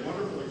it's a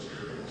wonderful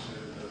experience,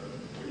 and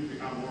when you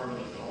become more of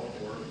an adult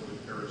or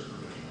with parents'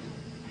 permission,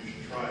 you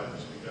should try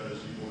this because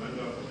you will end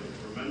up with a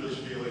tremendous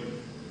feeling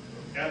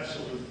of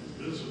absolute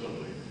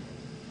invincibility,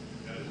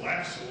 and it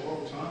lasts a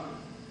long time,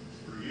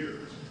 for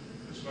years,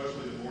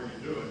 especially the more you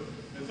do it.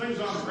 And things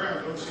on the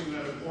ground don't seem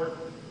that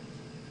important.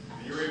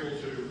 And you're able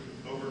to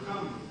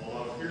overcome a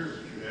lot of fears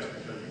that you have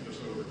because you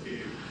just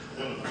overcame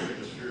one of the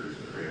biggest fears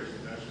there is,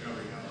 and that's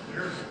jumping out of an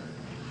airplane.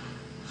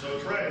 So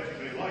try it,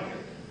 you may like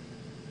it.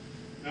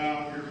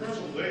 Now, your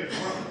principal Dave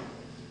Department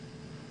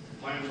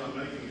plans on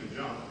making a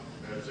jump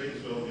at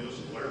ZANESVILLE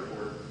Municipal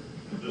Airport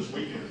this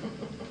weekend.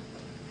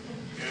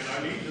 And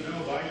I need to know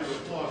by your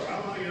applause,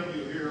 how many of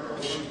you here are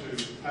willing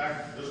to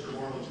pack Mr.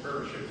 Moreland's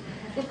parachute?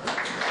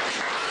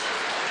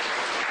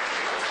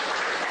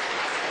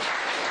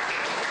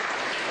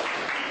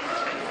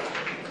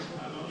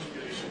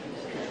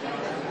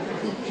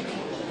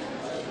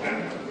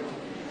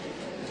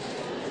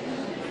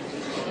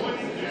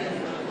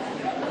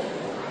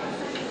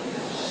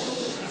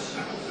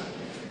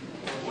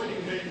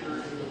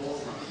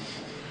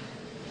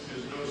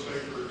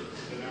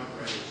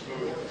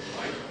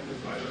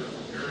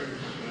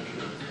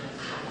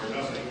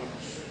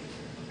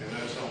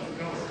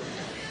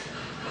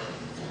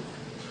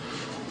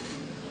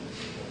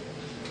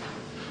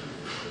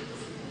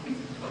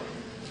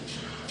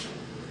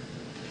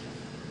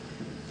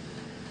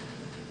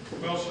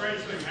 Well, strange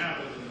thing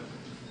happened, and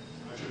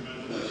I should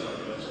mention this,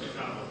 because it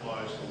kind of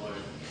applies to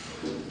life.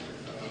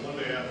 One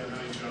day after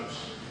many jumps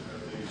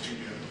at the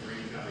CGM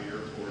Green County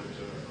Airport,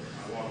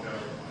 I walked out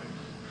with my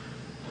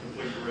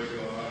complete rig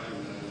on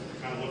and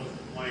kind of looked at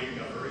the plane,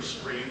 got a very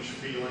strange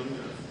feeling,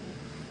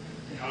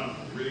 kind of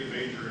really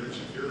major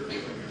insecure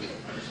feeling, and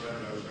I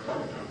decided I was never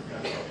going to jump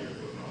again, I'll be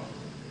putting off,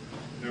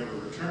 never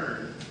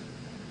return.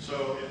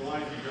 So in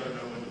life, you've got to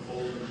know when to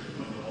fold them and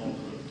when to hold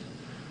them.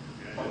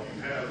 And if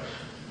you have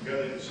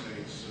gut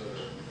instincts,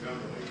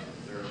 generally,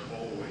 they're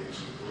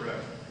always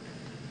correct.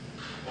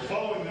 Well,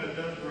 following that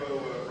death row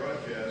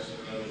broadcast,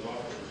 I was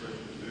offered a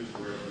position as news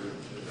director at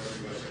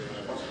WSAI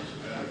in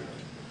Cincinnati.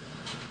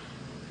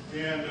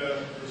 And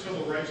the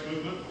civil rights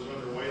movement was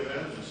underway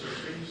then in the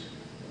 60s.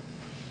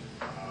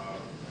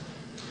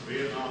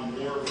 Vietnam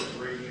War was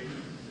raging.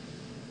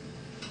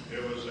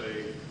 It was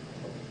a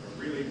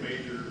really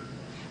major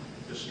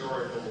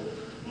historical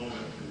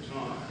moment in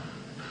time.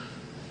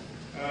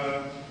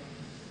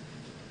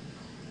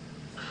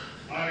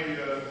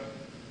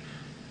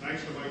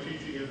 Thanks to my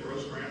teaching at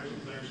ROSECRANS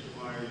and thanks to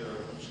my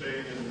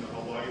staying in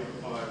Hawaii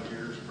for 5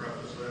 years,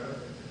 preface that,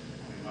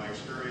 and my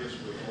experience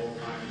with all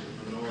kinds of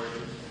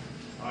minorities,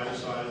 I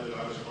decided that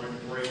I was going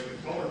to break the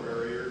color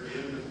barrier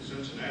in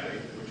Cincinnati,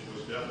 which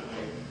was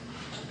definitely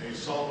a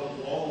solid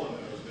wall in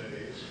those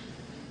days.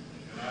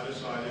 And I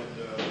decided,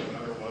 no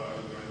matter what, I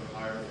was going to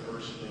hire the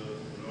first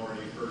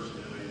minority person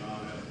in a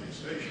non-ethnic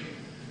station.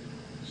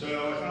 So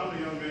I found a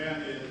young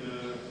man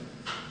in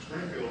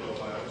Springfield,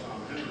 Ohio, Tom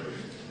Henry,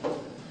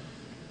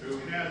 who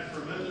had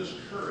tremendous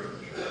courage.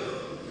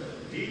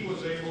 He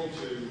was able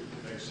to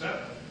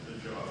accept the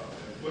job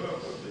and put up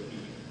with the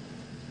heat,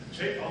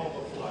 take all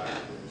the flack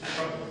that was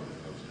prevalent in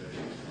those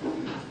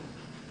days.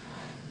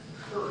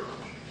 Courage.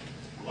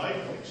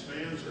 Life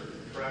expands or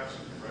contracts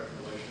in direct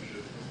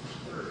relationship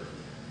with courage.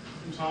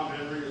 And Tom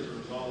Henry, as a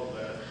result of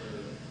that,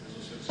 is a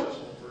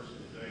successful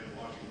person today in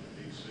Washington,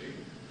 D.C.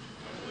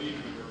 I believe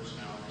he works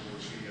now for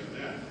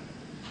CNN.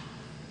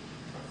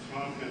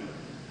 Tom Henry.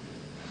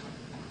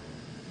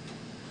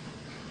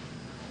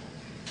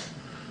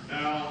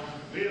 Now,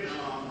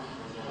 Vietnam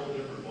was a whole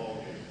different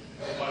ballgame.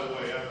 By the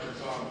way, after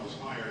Tom was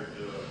hired,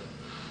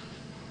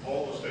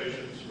 all the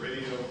stations,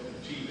 radio and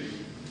TV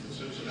in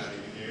Cincinnati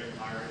began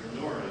hiring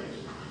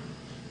minorities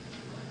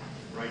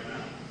right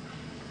now.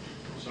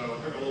 So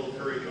it took a little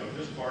courage on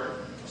his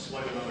part, a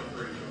slight amount of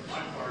courage on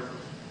my part,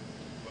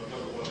 but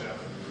look at what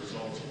happened. The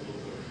results of a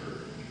little bit of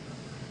courage.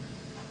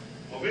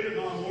 Well,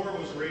 Vietnam War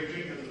was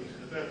raging, and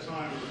at that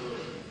time of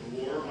the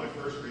war, my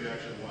first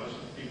reaction was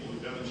people who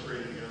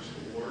demonstrated against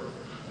the war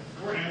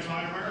were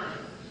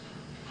anti-American.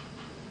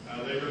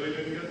 They really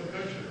didn't get the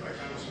picture. I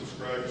kind of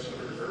subscribed to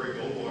Senator Barry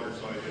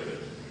Goldwater's idea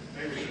that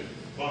maybe we should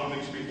bomb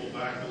these people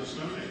back to the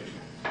Stone Age.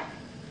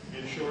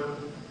 In short,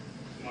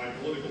 my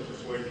political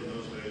persuasion in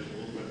those days was a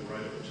little bit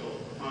right up until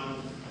the pun.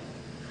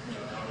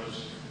 I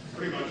was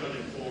pretty much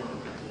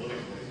uninformed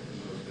politically in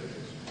those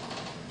days.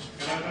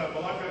 And I thought,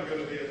 well, I've got to go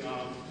to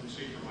Vietnam and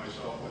see for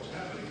myself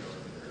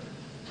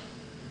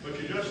But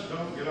you just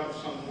don't get up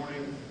some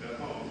morning at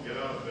home, get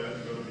out of bed,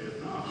 and go to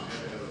Vietnam. You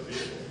had to have a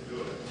vehicle to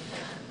do it.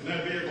 And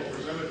that vehicle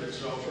presented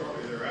itself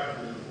shortly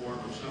thereafter in the form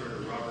of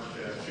Senator Robert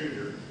Taft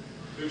Jr.,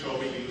 who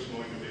told me he was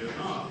going to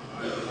Vietnam.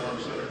 I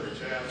informed Senator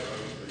Taft I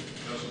was the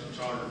best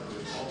photographer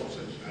in all of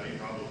Cincinnati,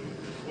 probably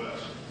the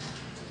Midwest,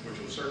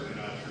 which was certainly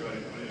not true. I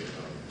didn't know anything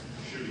about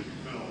shooting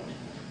film.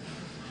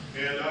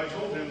 And I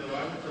told him that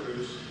I would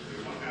produce a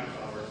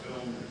 1.5-hour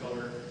film,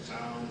 color,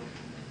 sound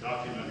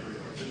documentary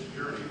of his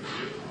journey to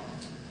Vietnam,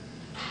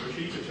 which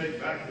he could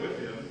take back with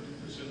him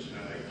to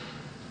Cincinnati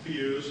to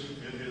use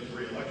in his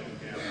re-election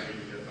campaign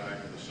to get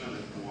back to the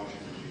Senate in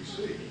Washington,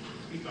 D.C.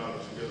 He thought it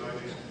was a good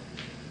idea.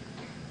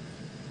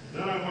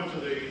 Then I went to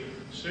the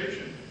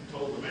station,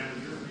 told the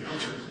manager and the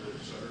owners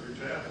that Senator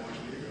Taft wants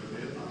me to go to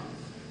Vietnam.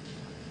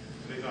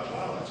 And they thought,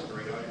 wow, that's a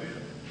great idea.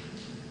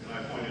 And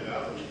I pointed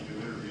out that we could do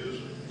interviews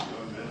with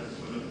young men and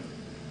women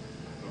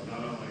of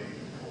not only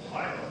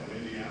Ohio, but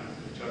Indiana,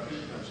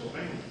 Kentucky,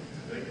 Pennsylvania.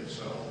 And they could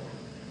sell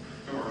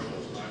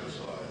commercials, and I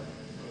decided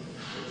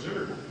those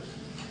interviews.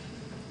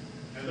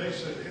 And they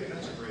said, hey,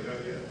 that's a great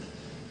idea.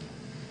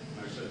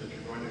 And I said that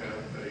you're going to have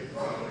to pay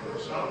a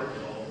salary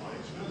for all of my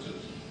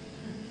expenses.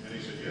 And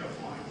he said, yeah,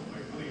 fine, we'll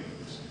make money on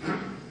this.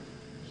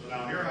 So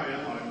now here I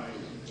am, I'm a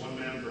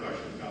one-man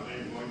production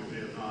company, I'm going to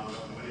Vietnam, I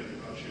don't know anything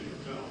about shooting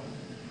film.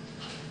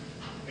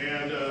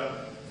 And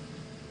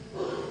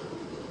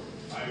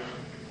I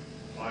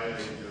buy a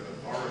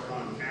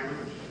ROSECRANS camera,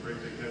 which is a great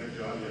big heavy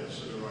job. You have to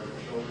sit it on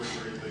your shoulders,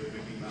 very big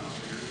Mickey Mouse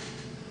ears.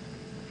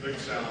 Big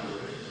sound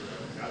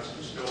rig, got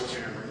some still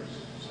cameras,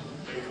 some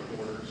tape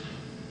recorders,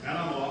 and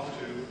I'm off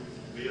to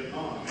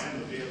Vietnam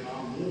and the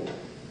Vietnam War.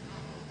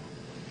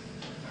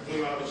 I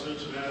flew out of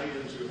Cincinnati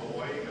into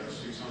Hawaii, got to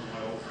see some of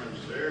my old friends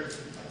there.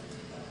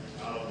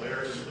 Out of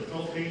there into the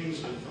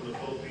Philippines, and from the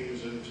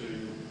Philippines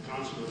into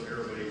Consulate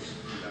Air Base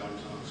in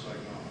downtown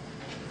Saigon.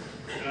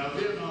 Now, the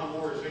Vietnam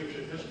War is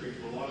ancient history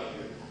for a lot of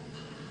you,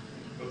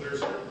 but there are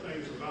certain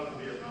things about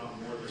the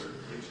Vietnam War that are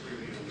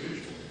extremely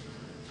unusual.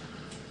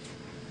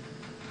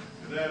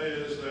 And that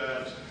is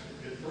that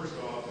it, first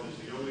off, is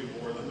the only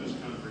war that this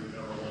country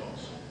ever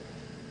lost.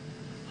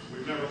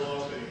 We've never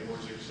lost any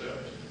wars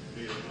except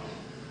Vietnam.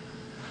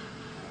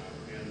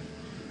 And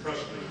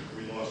trust me,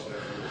 we lost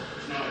that war.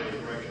 It's not a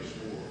righteous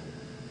war.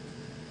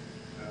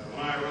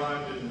 When I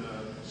arrived in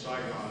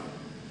Saigon,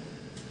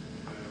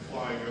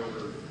 flying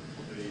over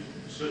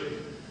the city,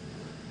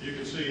 you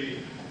can see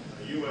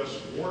U.S.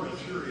 war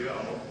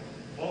materiel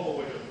all the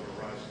way to the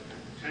horizon.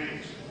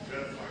 Tanks,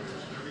 jet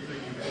fighters, everything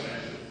you can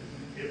imagine.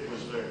 It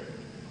was there.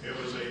 It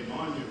was a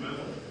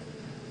monumental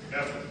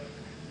effort,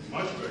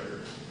 much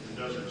bigger than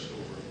Desert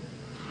Storm,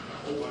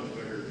 a whole bunch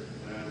bigger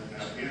than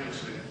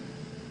Afghanistan.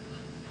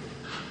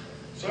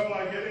 So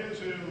I get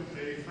into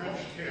a French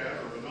cab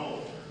or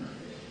Renault,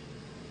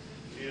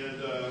 and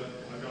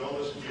I've got all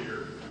this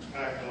gear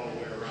packed all the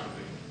way around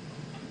me.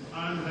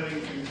 I'm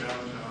heading to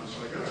downtown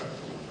Saigon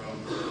from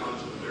the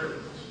Consulate Air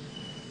Base.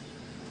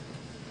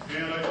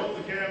 And I told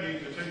the cabbie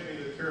to take me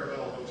to the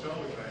Caravel Hotel,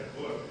 which I had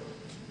booked.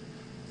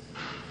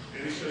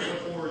 And he said, what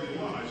floor are you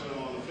on? I said,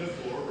 I'm on the 5th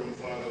floor, room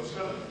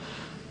 507.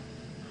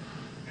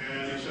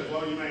 And he said,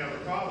 well, you may have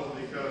a problem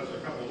because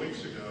a couple of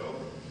weeks ago,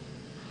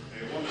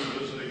 a woman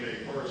visiting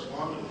a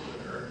correspondent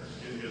there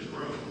in his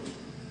room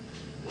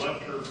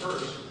left her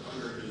purse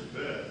under his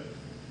bed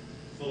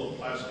full of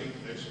plastic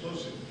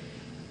explosives.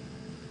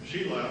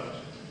 She left,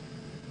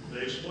 the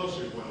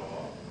explosive went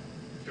off,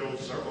 killed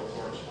several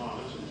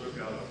correspondents, and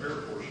took out a fair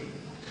portion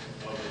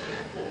of the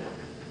 5th floor.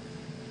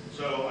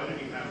 So I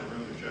didn't even have a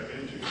room to check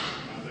into.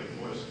 I'm thinking,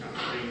 boy, it's kind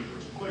of a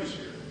dangerous place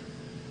here.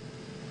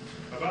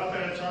 About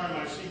that time,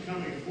 I see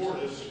coming toward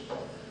us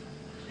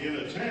in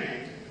a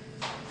tank,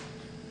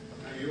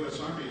 a U.S.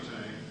 Army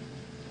tank,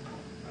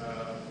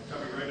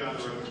 coming right down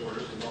the road toward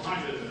us, and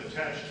behind it and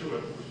attached to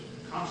it was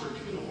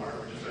concertina wire,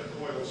 which is that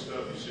coiled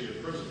stuff you see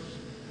at prisons.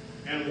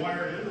 And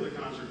wired into the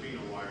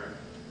concertina wire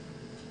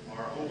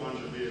are a whole bunch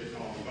of Viet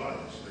Cong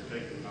bodies. They're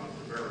taking them out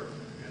for burial,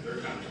 and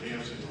they're kind of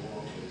dancing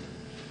along with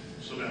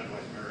cement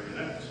like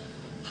marionettes.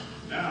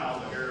 Now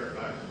the hair at the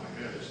back of my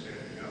head is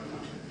standing up, and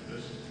I'm thinking,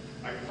 this,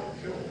 I could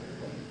get killed.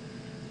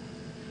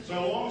 So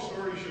long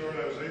story short,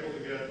 I was able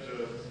to get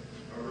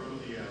a room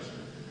at the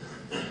Astor.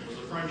 It was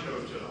a French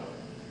hotel.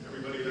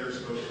 Everybody there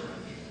spoke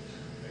French,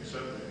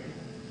 except me.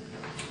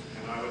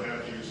 And I would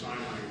have to use sign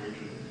language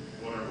and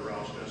whatever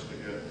else just to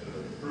get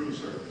room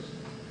service.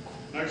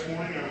 Next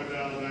morning, I went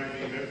down to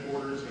NACD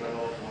headquarters, got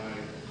all my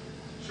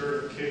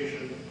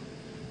certification,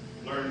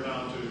 learned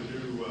how to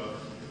do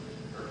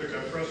or pick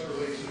up press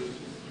releases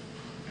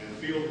and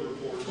field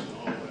reports and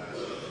all of that.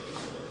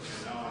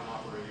 And now I'm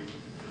operating in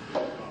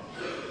Vietnam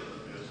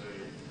as a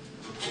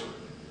reporter.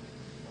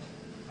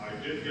 I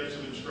did get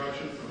some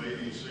instruction from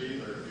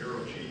ABC, their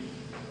bureau chief,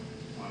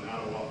 on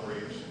how to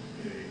operate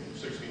a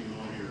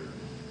 16mm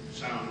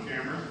sound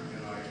camera,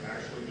 and I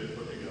actually did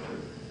put together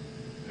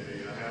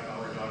a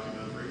half-hour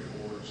documentary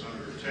for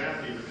Senator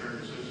Taft. He returned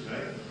to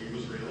Cincinnati. He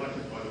was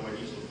reelected. By the way,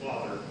 he's the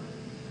father.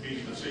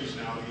 He's deceased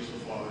now. He's the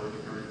father of the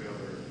current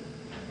governor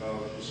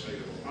of the state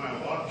of Ohio,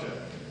 Bob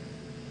Taft.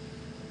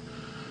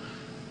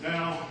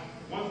 Now,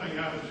 one thing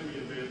happened to me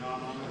in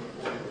Vietnam. I'm going to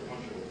report a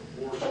bunch of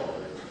war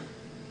stories.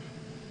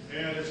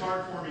 And it's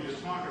hard for me to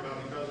talk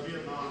about because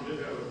Vietnam did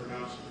have a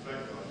pronounced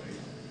effect on me.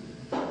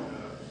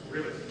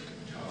 Really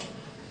tough.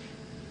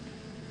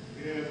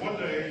 And one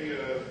day,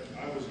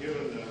 I was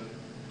given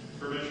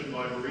permission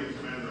by Marine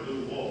Commander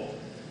Lew Wolf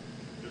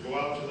to go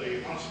out to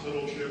the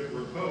hospital ship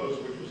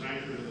Repose, which was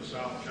anchored in the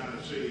South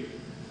China Sea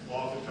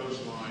off the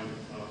coastline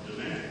of Da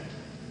Nang.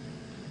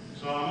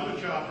 So I'm in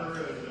a chopper,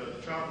 and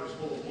the chopper is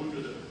full of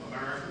wounded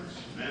Americans,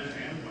 men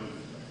and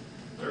women.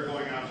 They're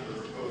going out to the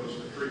Repose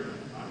for treatment.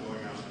 I'm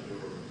going out to do a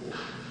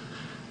report.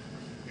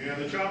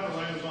 And the chopper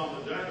lands on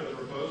the deck of the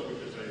Repose,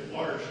 which is a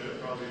large ship,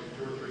 probably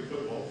 2 or 3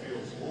 football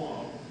fields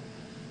long.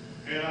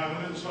 And I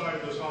went inside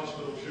this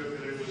hospital ship,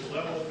 and it was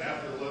level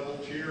after level,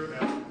 tier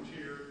after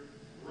tier,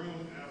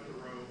 room after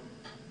room,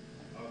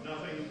 of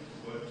nothing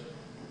but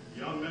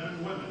young men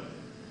and women,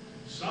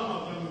 some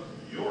of them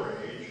your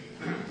age,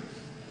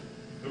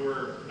 who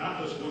were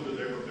not just wounded,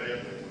 they were badly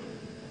wounded.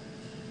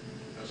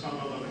 Some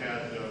of them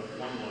had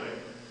one leg,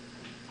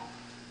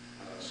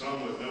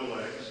 some with no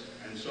legs,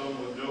 and some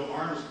with no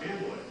arms and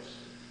legs.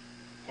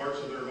 Parts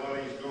of their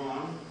bodies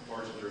gone,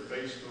 parts of their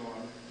face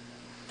gone.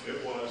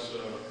 It was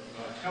a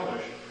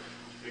hellish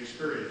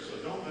experience. So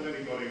don't let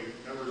anybody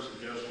ever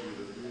suggest to you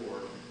that war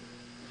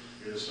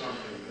is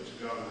something that's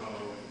gung-ho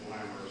and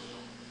glamorous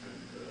and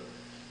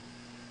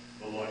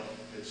the like.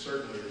 It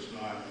certainly is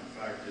not. In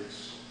fact,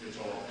 it's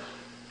awful.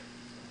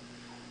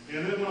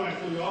 And then when I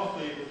flew off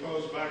the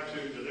Repose back to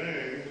Da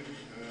Nang,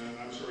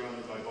 I'm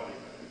surrounded by body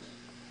bags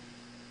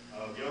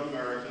of young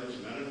Americans,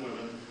 men and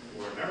women,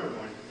 who are never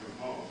going to come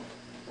home.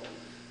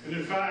 And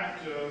in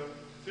fact,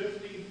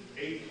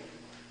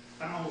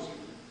 58,000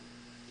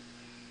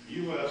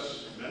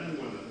 U.S. men and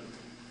women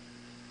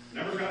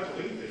never got to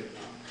leave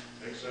Vietnam,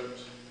 except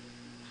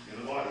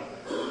in a body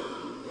bag.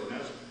 And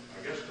that's,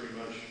 I guess, pretty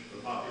much the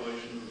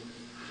population of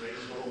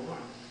Zanesville,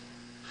 Ohio.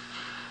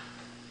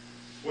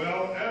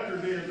 Well, after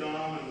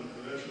Vietnam, and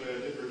eventually I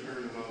did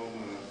return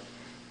home,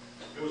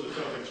 it was a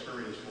tough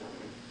experience for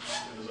me.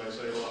 And as I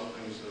say, a lot of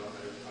things that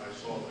I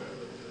saw there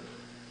that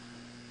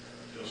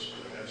just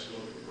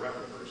absolutely wreck a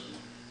person.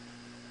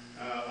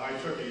 I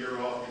took a year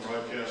off from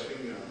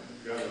broadcasting,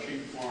 got a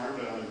cheap farm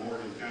down in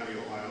Morgan County,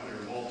 Ohio,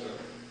 near Malta.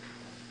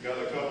 Got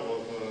a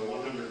couple of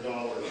 $100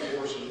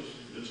 horses,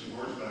 did some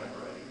horseback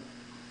riding.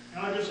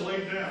 And I just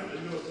laid down,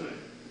 didn't do a thing.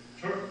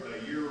 Took a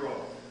year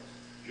off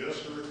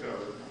just to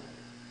recover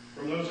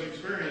from those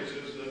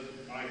experiences that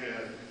I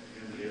had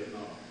in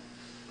Vietnam.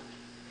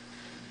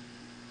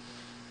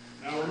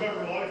 Now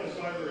remember, life is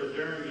either a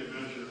daring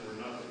adventure or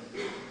nothing.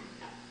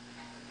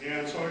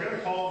 And so I got a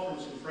call from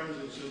some friends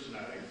in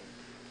Cincinnati,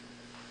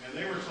 and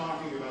they were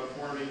talking about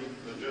forming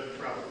the Jet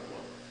Travel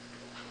Club.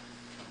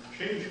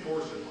 Change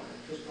course in life,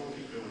 just don't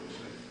keep doing the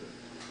same thing.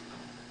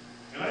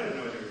 And I didn't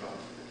know anything about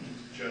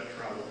jet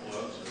travel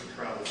clubs and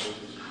travel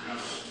business in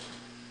general.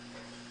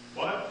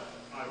 But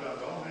I thought,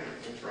 oh, hey,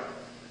 we'll try it.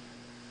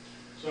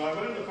 So I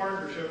went into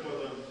partnership with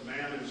a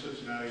man in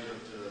Cincinnati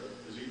that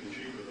is even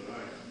cheaper than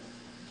I am.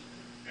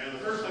 And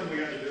the first thing we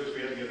had to do is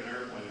we had to get an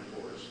airplane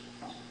for us.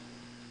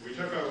 We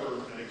took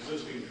over an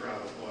existing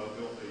travel club,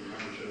 built the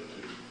membership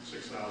to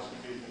 6,000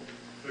 people,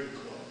 big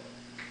club.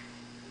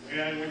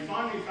 And we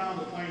finally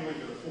found a plane we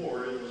could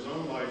afford. It was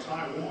owned by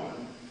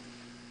Taiwan.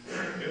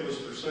 It was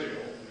for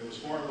sale. It was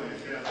formerly a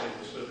Cathay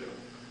Pacific.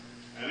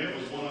 And it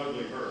was one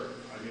ugly bird.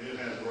 I mean, it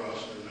had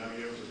rust, and I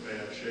mean, it was in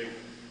bad shape,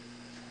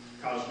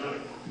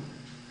 cosmetically.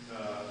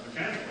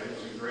 Mechanically, it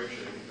was in great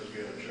shape because we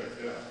had it checked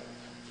out.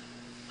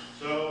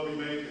 So we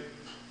made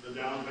the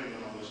down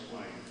payment on this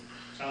plane.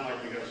 Sound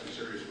like we got some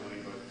serious money,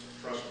 but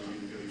trust me, you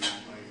can get a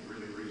used plane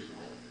really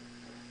reasonable.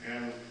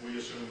 And we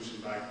assumed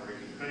some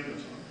back-breaking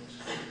payments on this.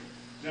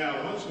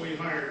 Now, once we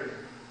hired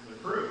the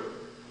crew,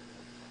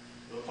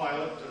 the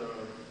pilot,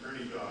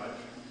 Ernie Dodge,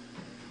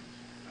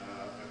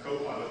 a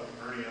co-pilot,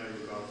 Ernie I think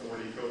was about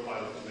 40,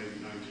 co-pilot was maybe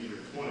 19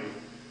 or 20,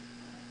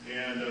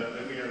 and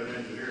then we had an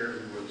engineer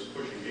who was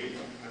pushing 80.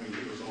 I mean,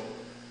 he was old.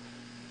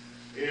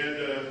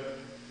 And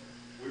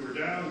we were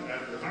down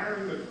after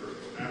hiring the crew,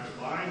 and after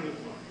buying the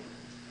plane,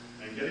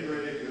 and getting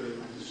ready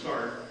to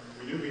start,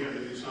 we knew we had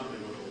to do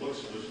something with the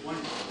looks of this plane.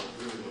 It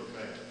really looked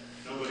bad.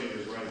 Nobody in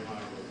his right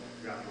mind would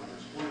have gotten on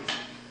this plane.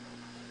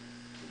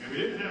 And we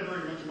didn't have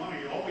very much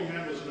money. All we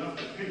had was enough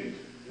to paint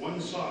one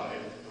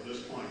side of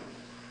this plane.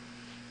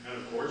 And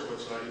of course,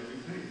 what side did we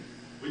paint?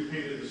 We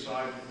painted the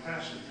side the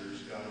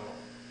passengers got off.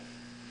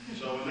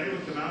 So when they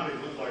would come out, it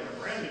looked like a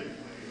brand new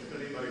plane. If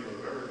anybody would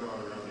have ever gone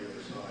around the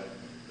other side,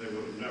 they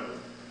would have never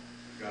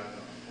gotten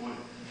on the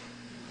plane.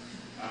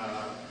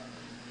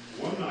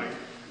 One night,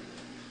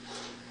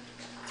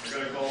 I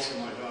got a call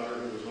from my daughter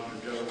who was on a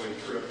getaway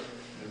trip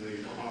in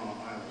the Bahama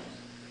Islands.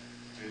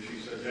 And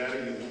she said,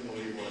 "Daddy, you won't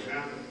believe what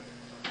happened."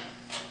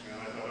 And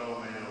I thought,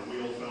 oh man, a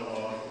wheel fell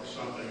off or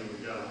something. And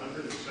we got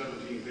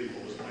 117 people.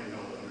 This plane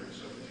held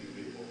 117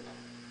 people.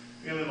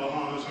 In the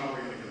Bahamas, how are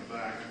we going to get them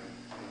back?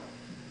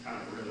 Kind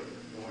of really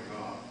going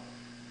off.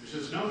 She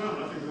says, no,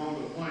 nothing wrong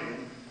with the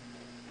plane.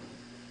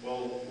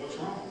 Well, what's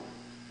wrong?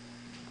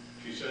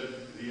 She said,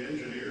 the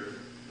engineer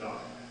died.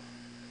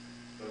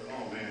 But,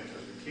 oh man,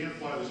 because we can't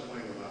fly this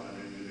plane without an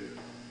engineer.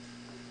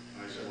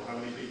 And I said, well, how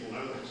many people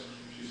know this?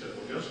 She said,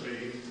 well, just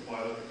me, the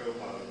pilot, the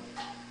co-pilot,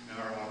 and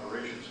our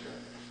operations guy.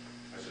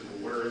 I said, well,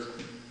 where is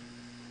he?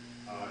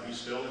 He's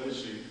still in his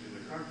seat in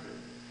the cockpit.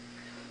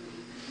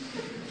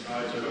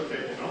 I said,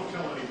 okay, well, don't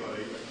tell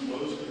anybody.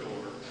 Close the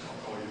door. I'll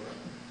call you back.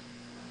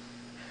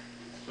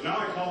 So now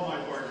I called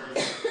my partner, who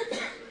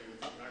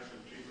was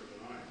actually cheaper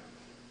than I am.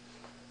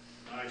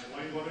 And I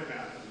explained what had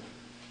happened.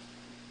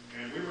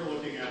 And we were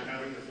looking at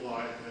having to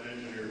fly an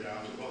engineer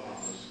down to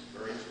Bahamas,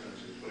 very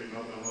expensive, put him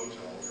up in a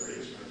hotel,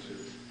 very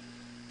expensive.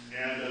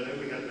 And then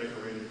we had to make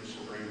arrangements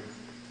to bring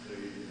the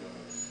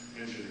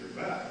engineer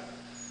back.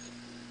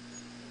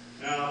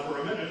 Now, for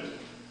a minute,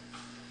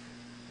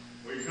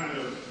 we kind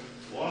of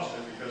lost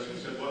it because he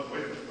said, well,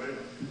 wait a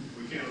minute,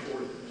 we can't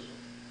afford this.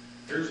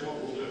 Here's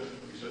what we'll do.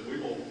 He said, we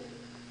will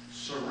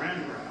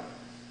saran wrap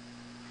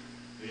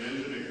the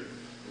engineer.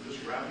 We'll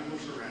just wrap him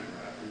with saran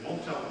wrap. We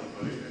won't tell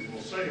anybody, and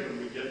we'll say when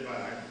we get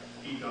back,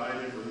 he died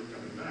en route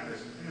coming back. I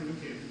said, man, we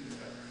can't do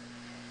that.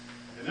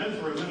 And then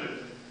for a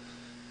minute,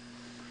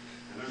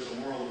 and there's a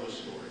moral of the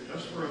story,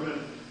 just for a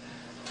minute,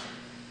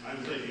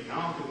 I'm thinking,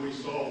 how can we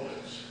solve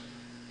this?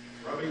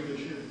 Rubbing the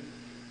chin.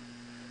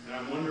 And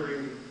I wonder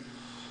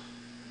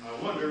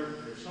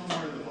if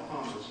somewhere in the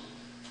Bahamas,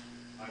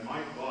 I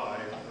might buy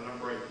an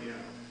upright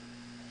piano.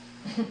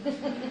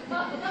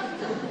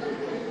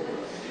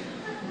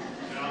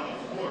 Now,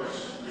 of course,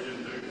 we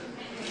didn't do that.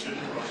 It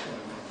didn't cross my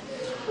mind.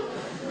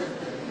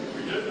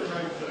 We did the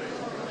right thing.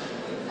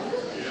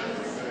 Yeah,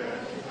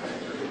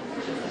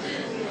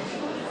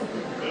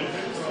 but it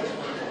didn't cross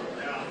my mind.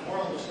 Now, the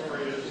moral of the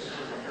story is,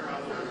 when you're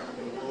out there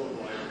in the world of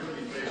life, you're going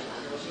to be faced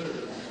with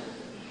decisions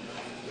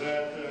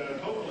that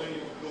hopefully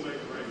will make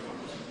the right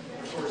ones.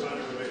 Of course, I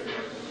never make the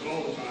right ones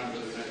all the time,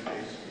 but in that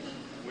case,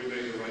 we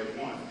made the right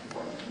one.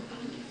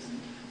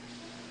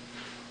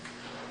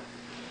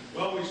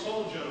 Well, we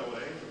sold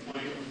Jetaway, the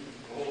plane,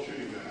 the whole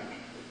shooting match.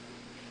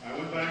 I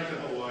went back to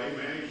Hawaii,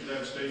 managed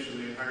that station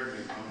they hired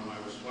me from when I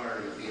was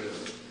fired at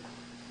Wiz.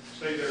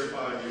 Stayed there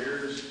 5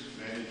 years,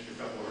 managed a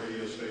couple of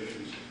radio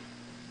stations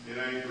in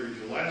Anchorage,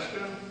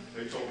 Alaska.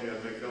 They told me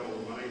I'd make double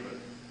the money, but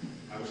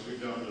I was too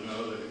dumb to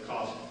know that it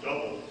cost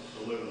double to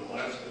live in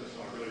Alaska,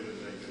 so I really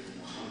didn't make any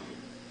more money.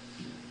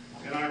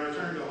 And I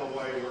returned to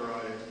Hawaii where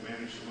I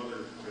managed some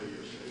other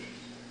radio stations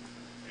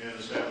and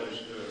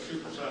established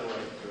super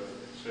satellite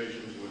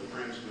stations with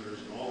transmitters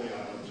in all the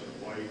islands of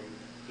Hawaii.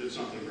 Did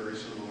something very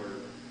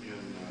similar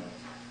in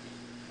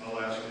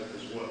Alaska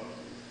as well.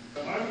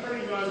 I'm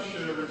pretty much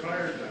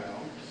retired now.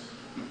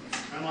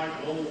 I'm like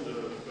an old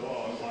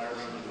dog, lie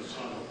around in the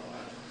sun a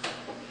lot.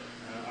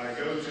 I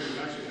go to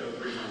Mexico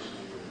 3 months a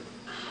year.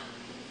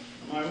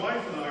 My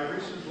wife and I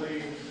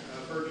recently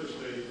purchased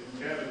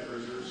a cabin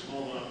cruiser,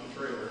 small enough to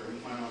trailer. We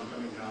plan on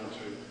coming down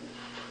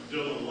to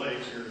Dillon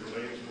Lakes here in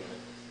ZANESVILLE.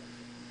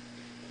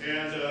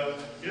 And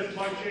if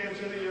by chance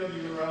any of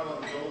you are out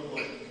on Dillon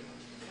Lake,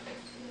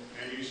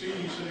 and you see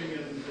me sitting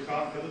in the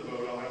cockpit of the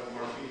boat, I'll have a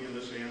martini in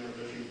this hand, a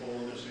fishing pole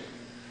in this hand.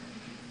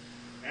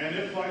 And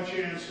if by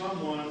chance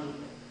someone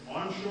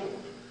on shore,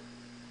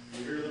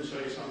 you hear them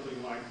say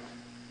something like,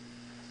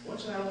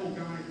 what's that old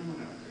guy doing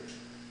out there?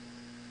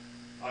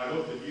 I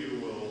hope that you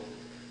will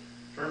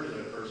turn to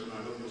that person.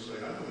 I hope you'll say,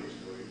 I know what he's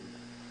doing.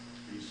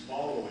 He's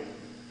following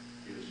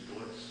his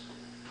bliss.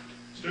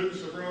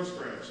 Students of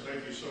ROSECRANS,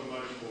 thank you so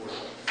much for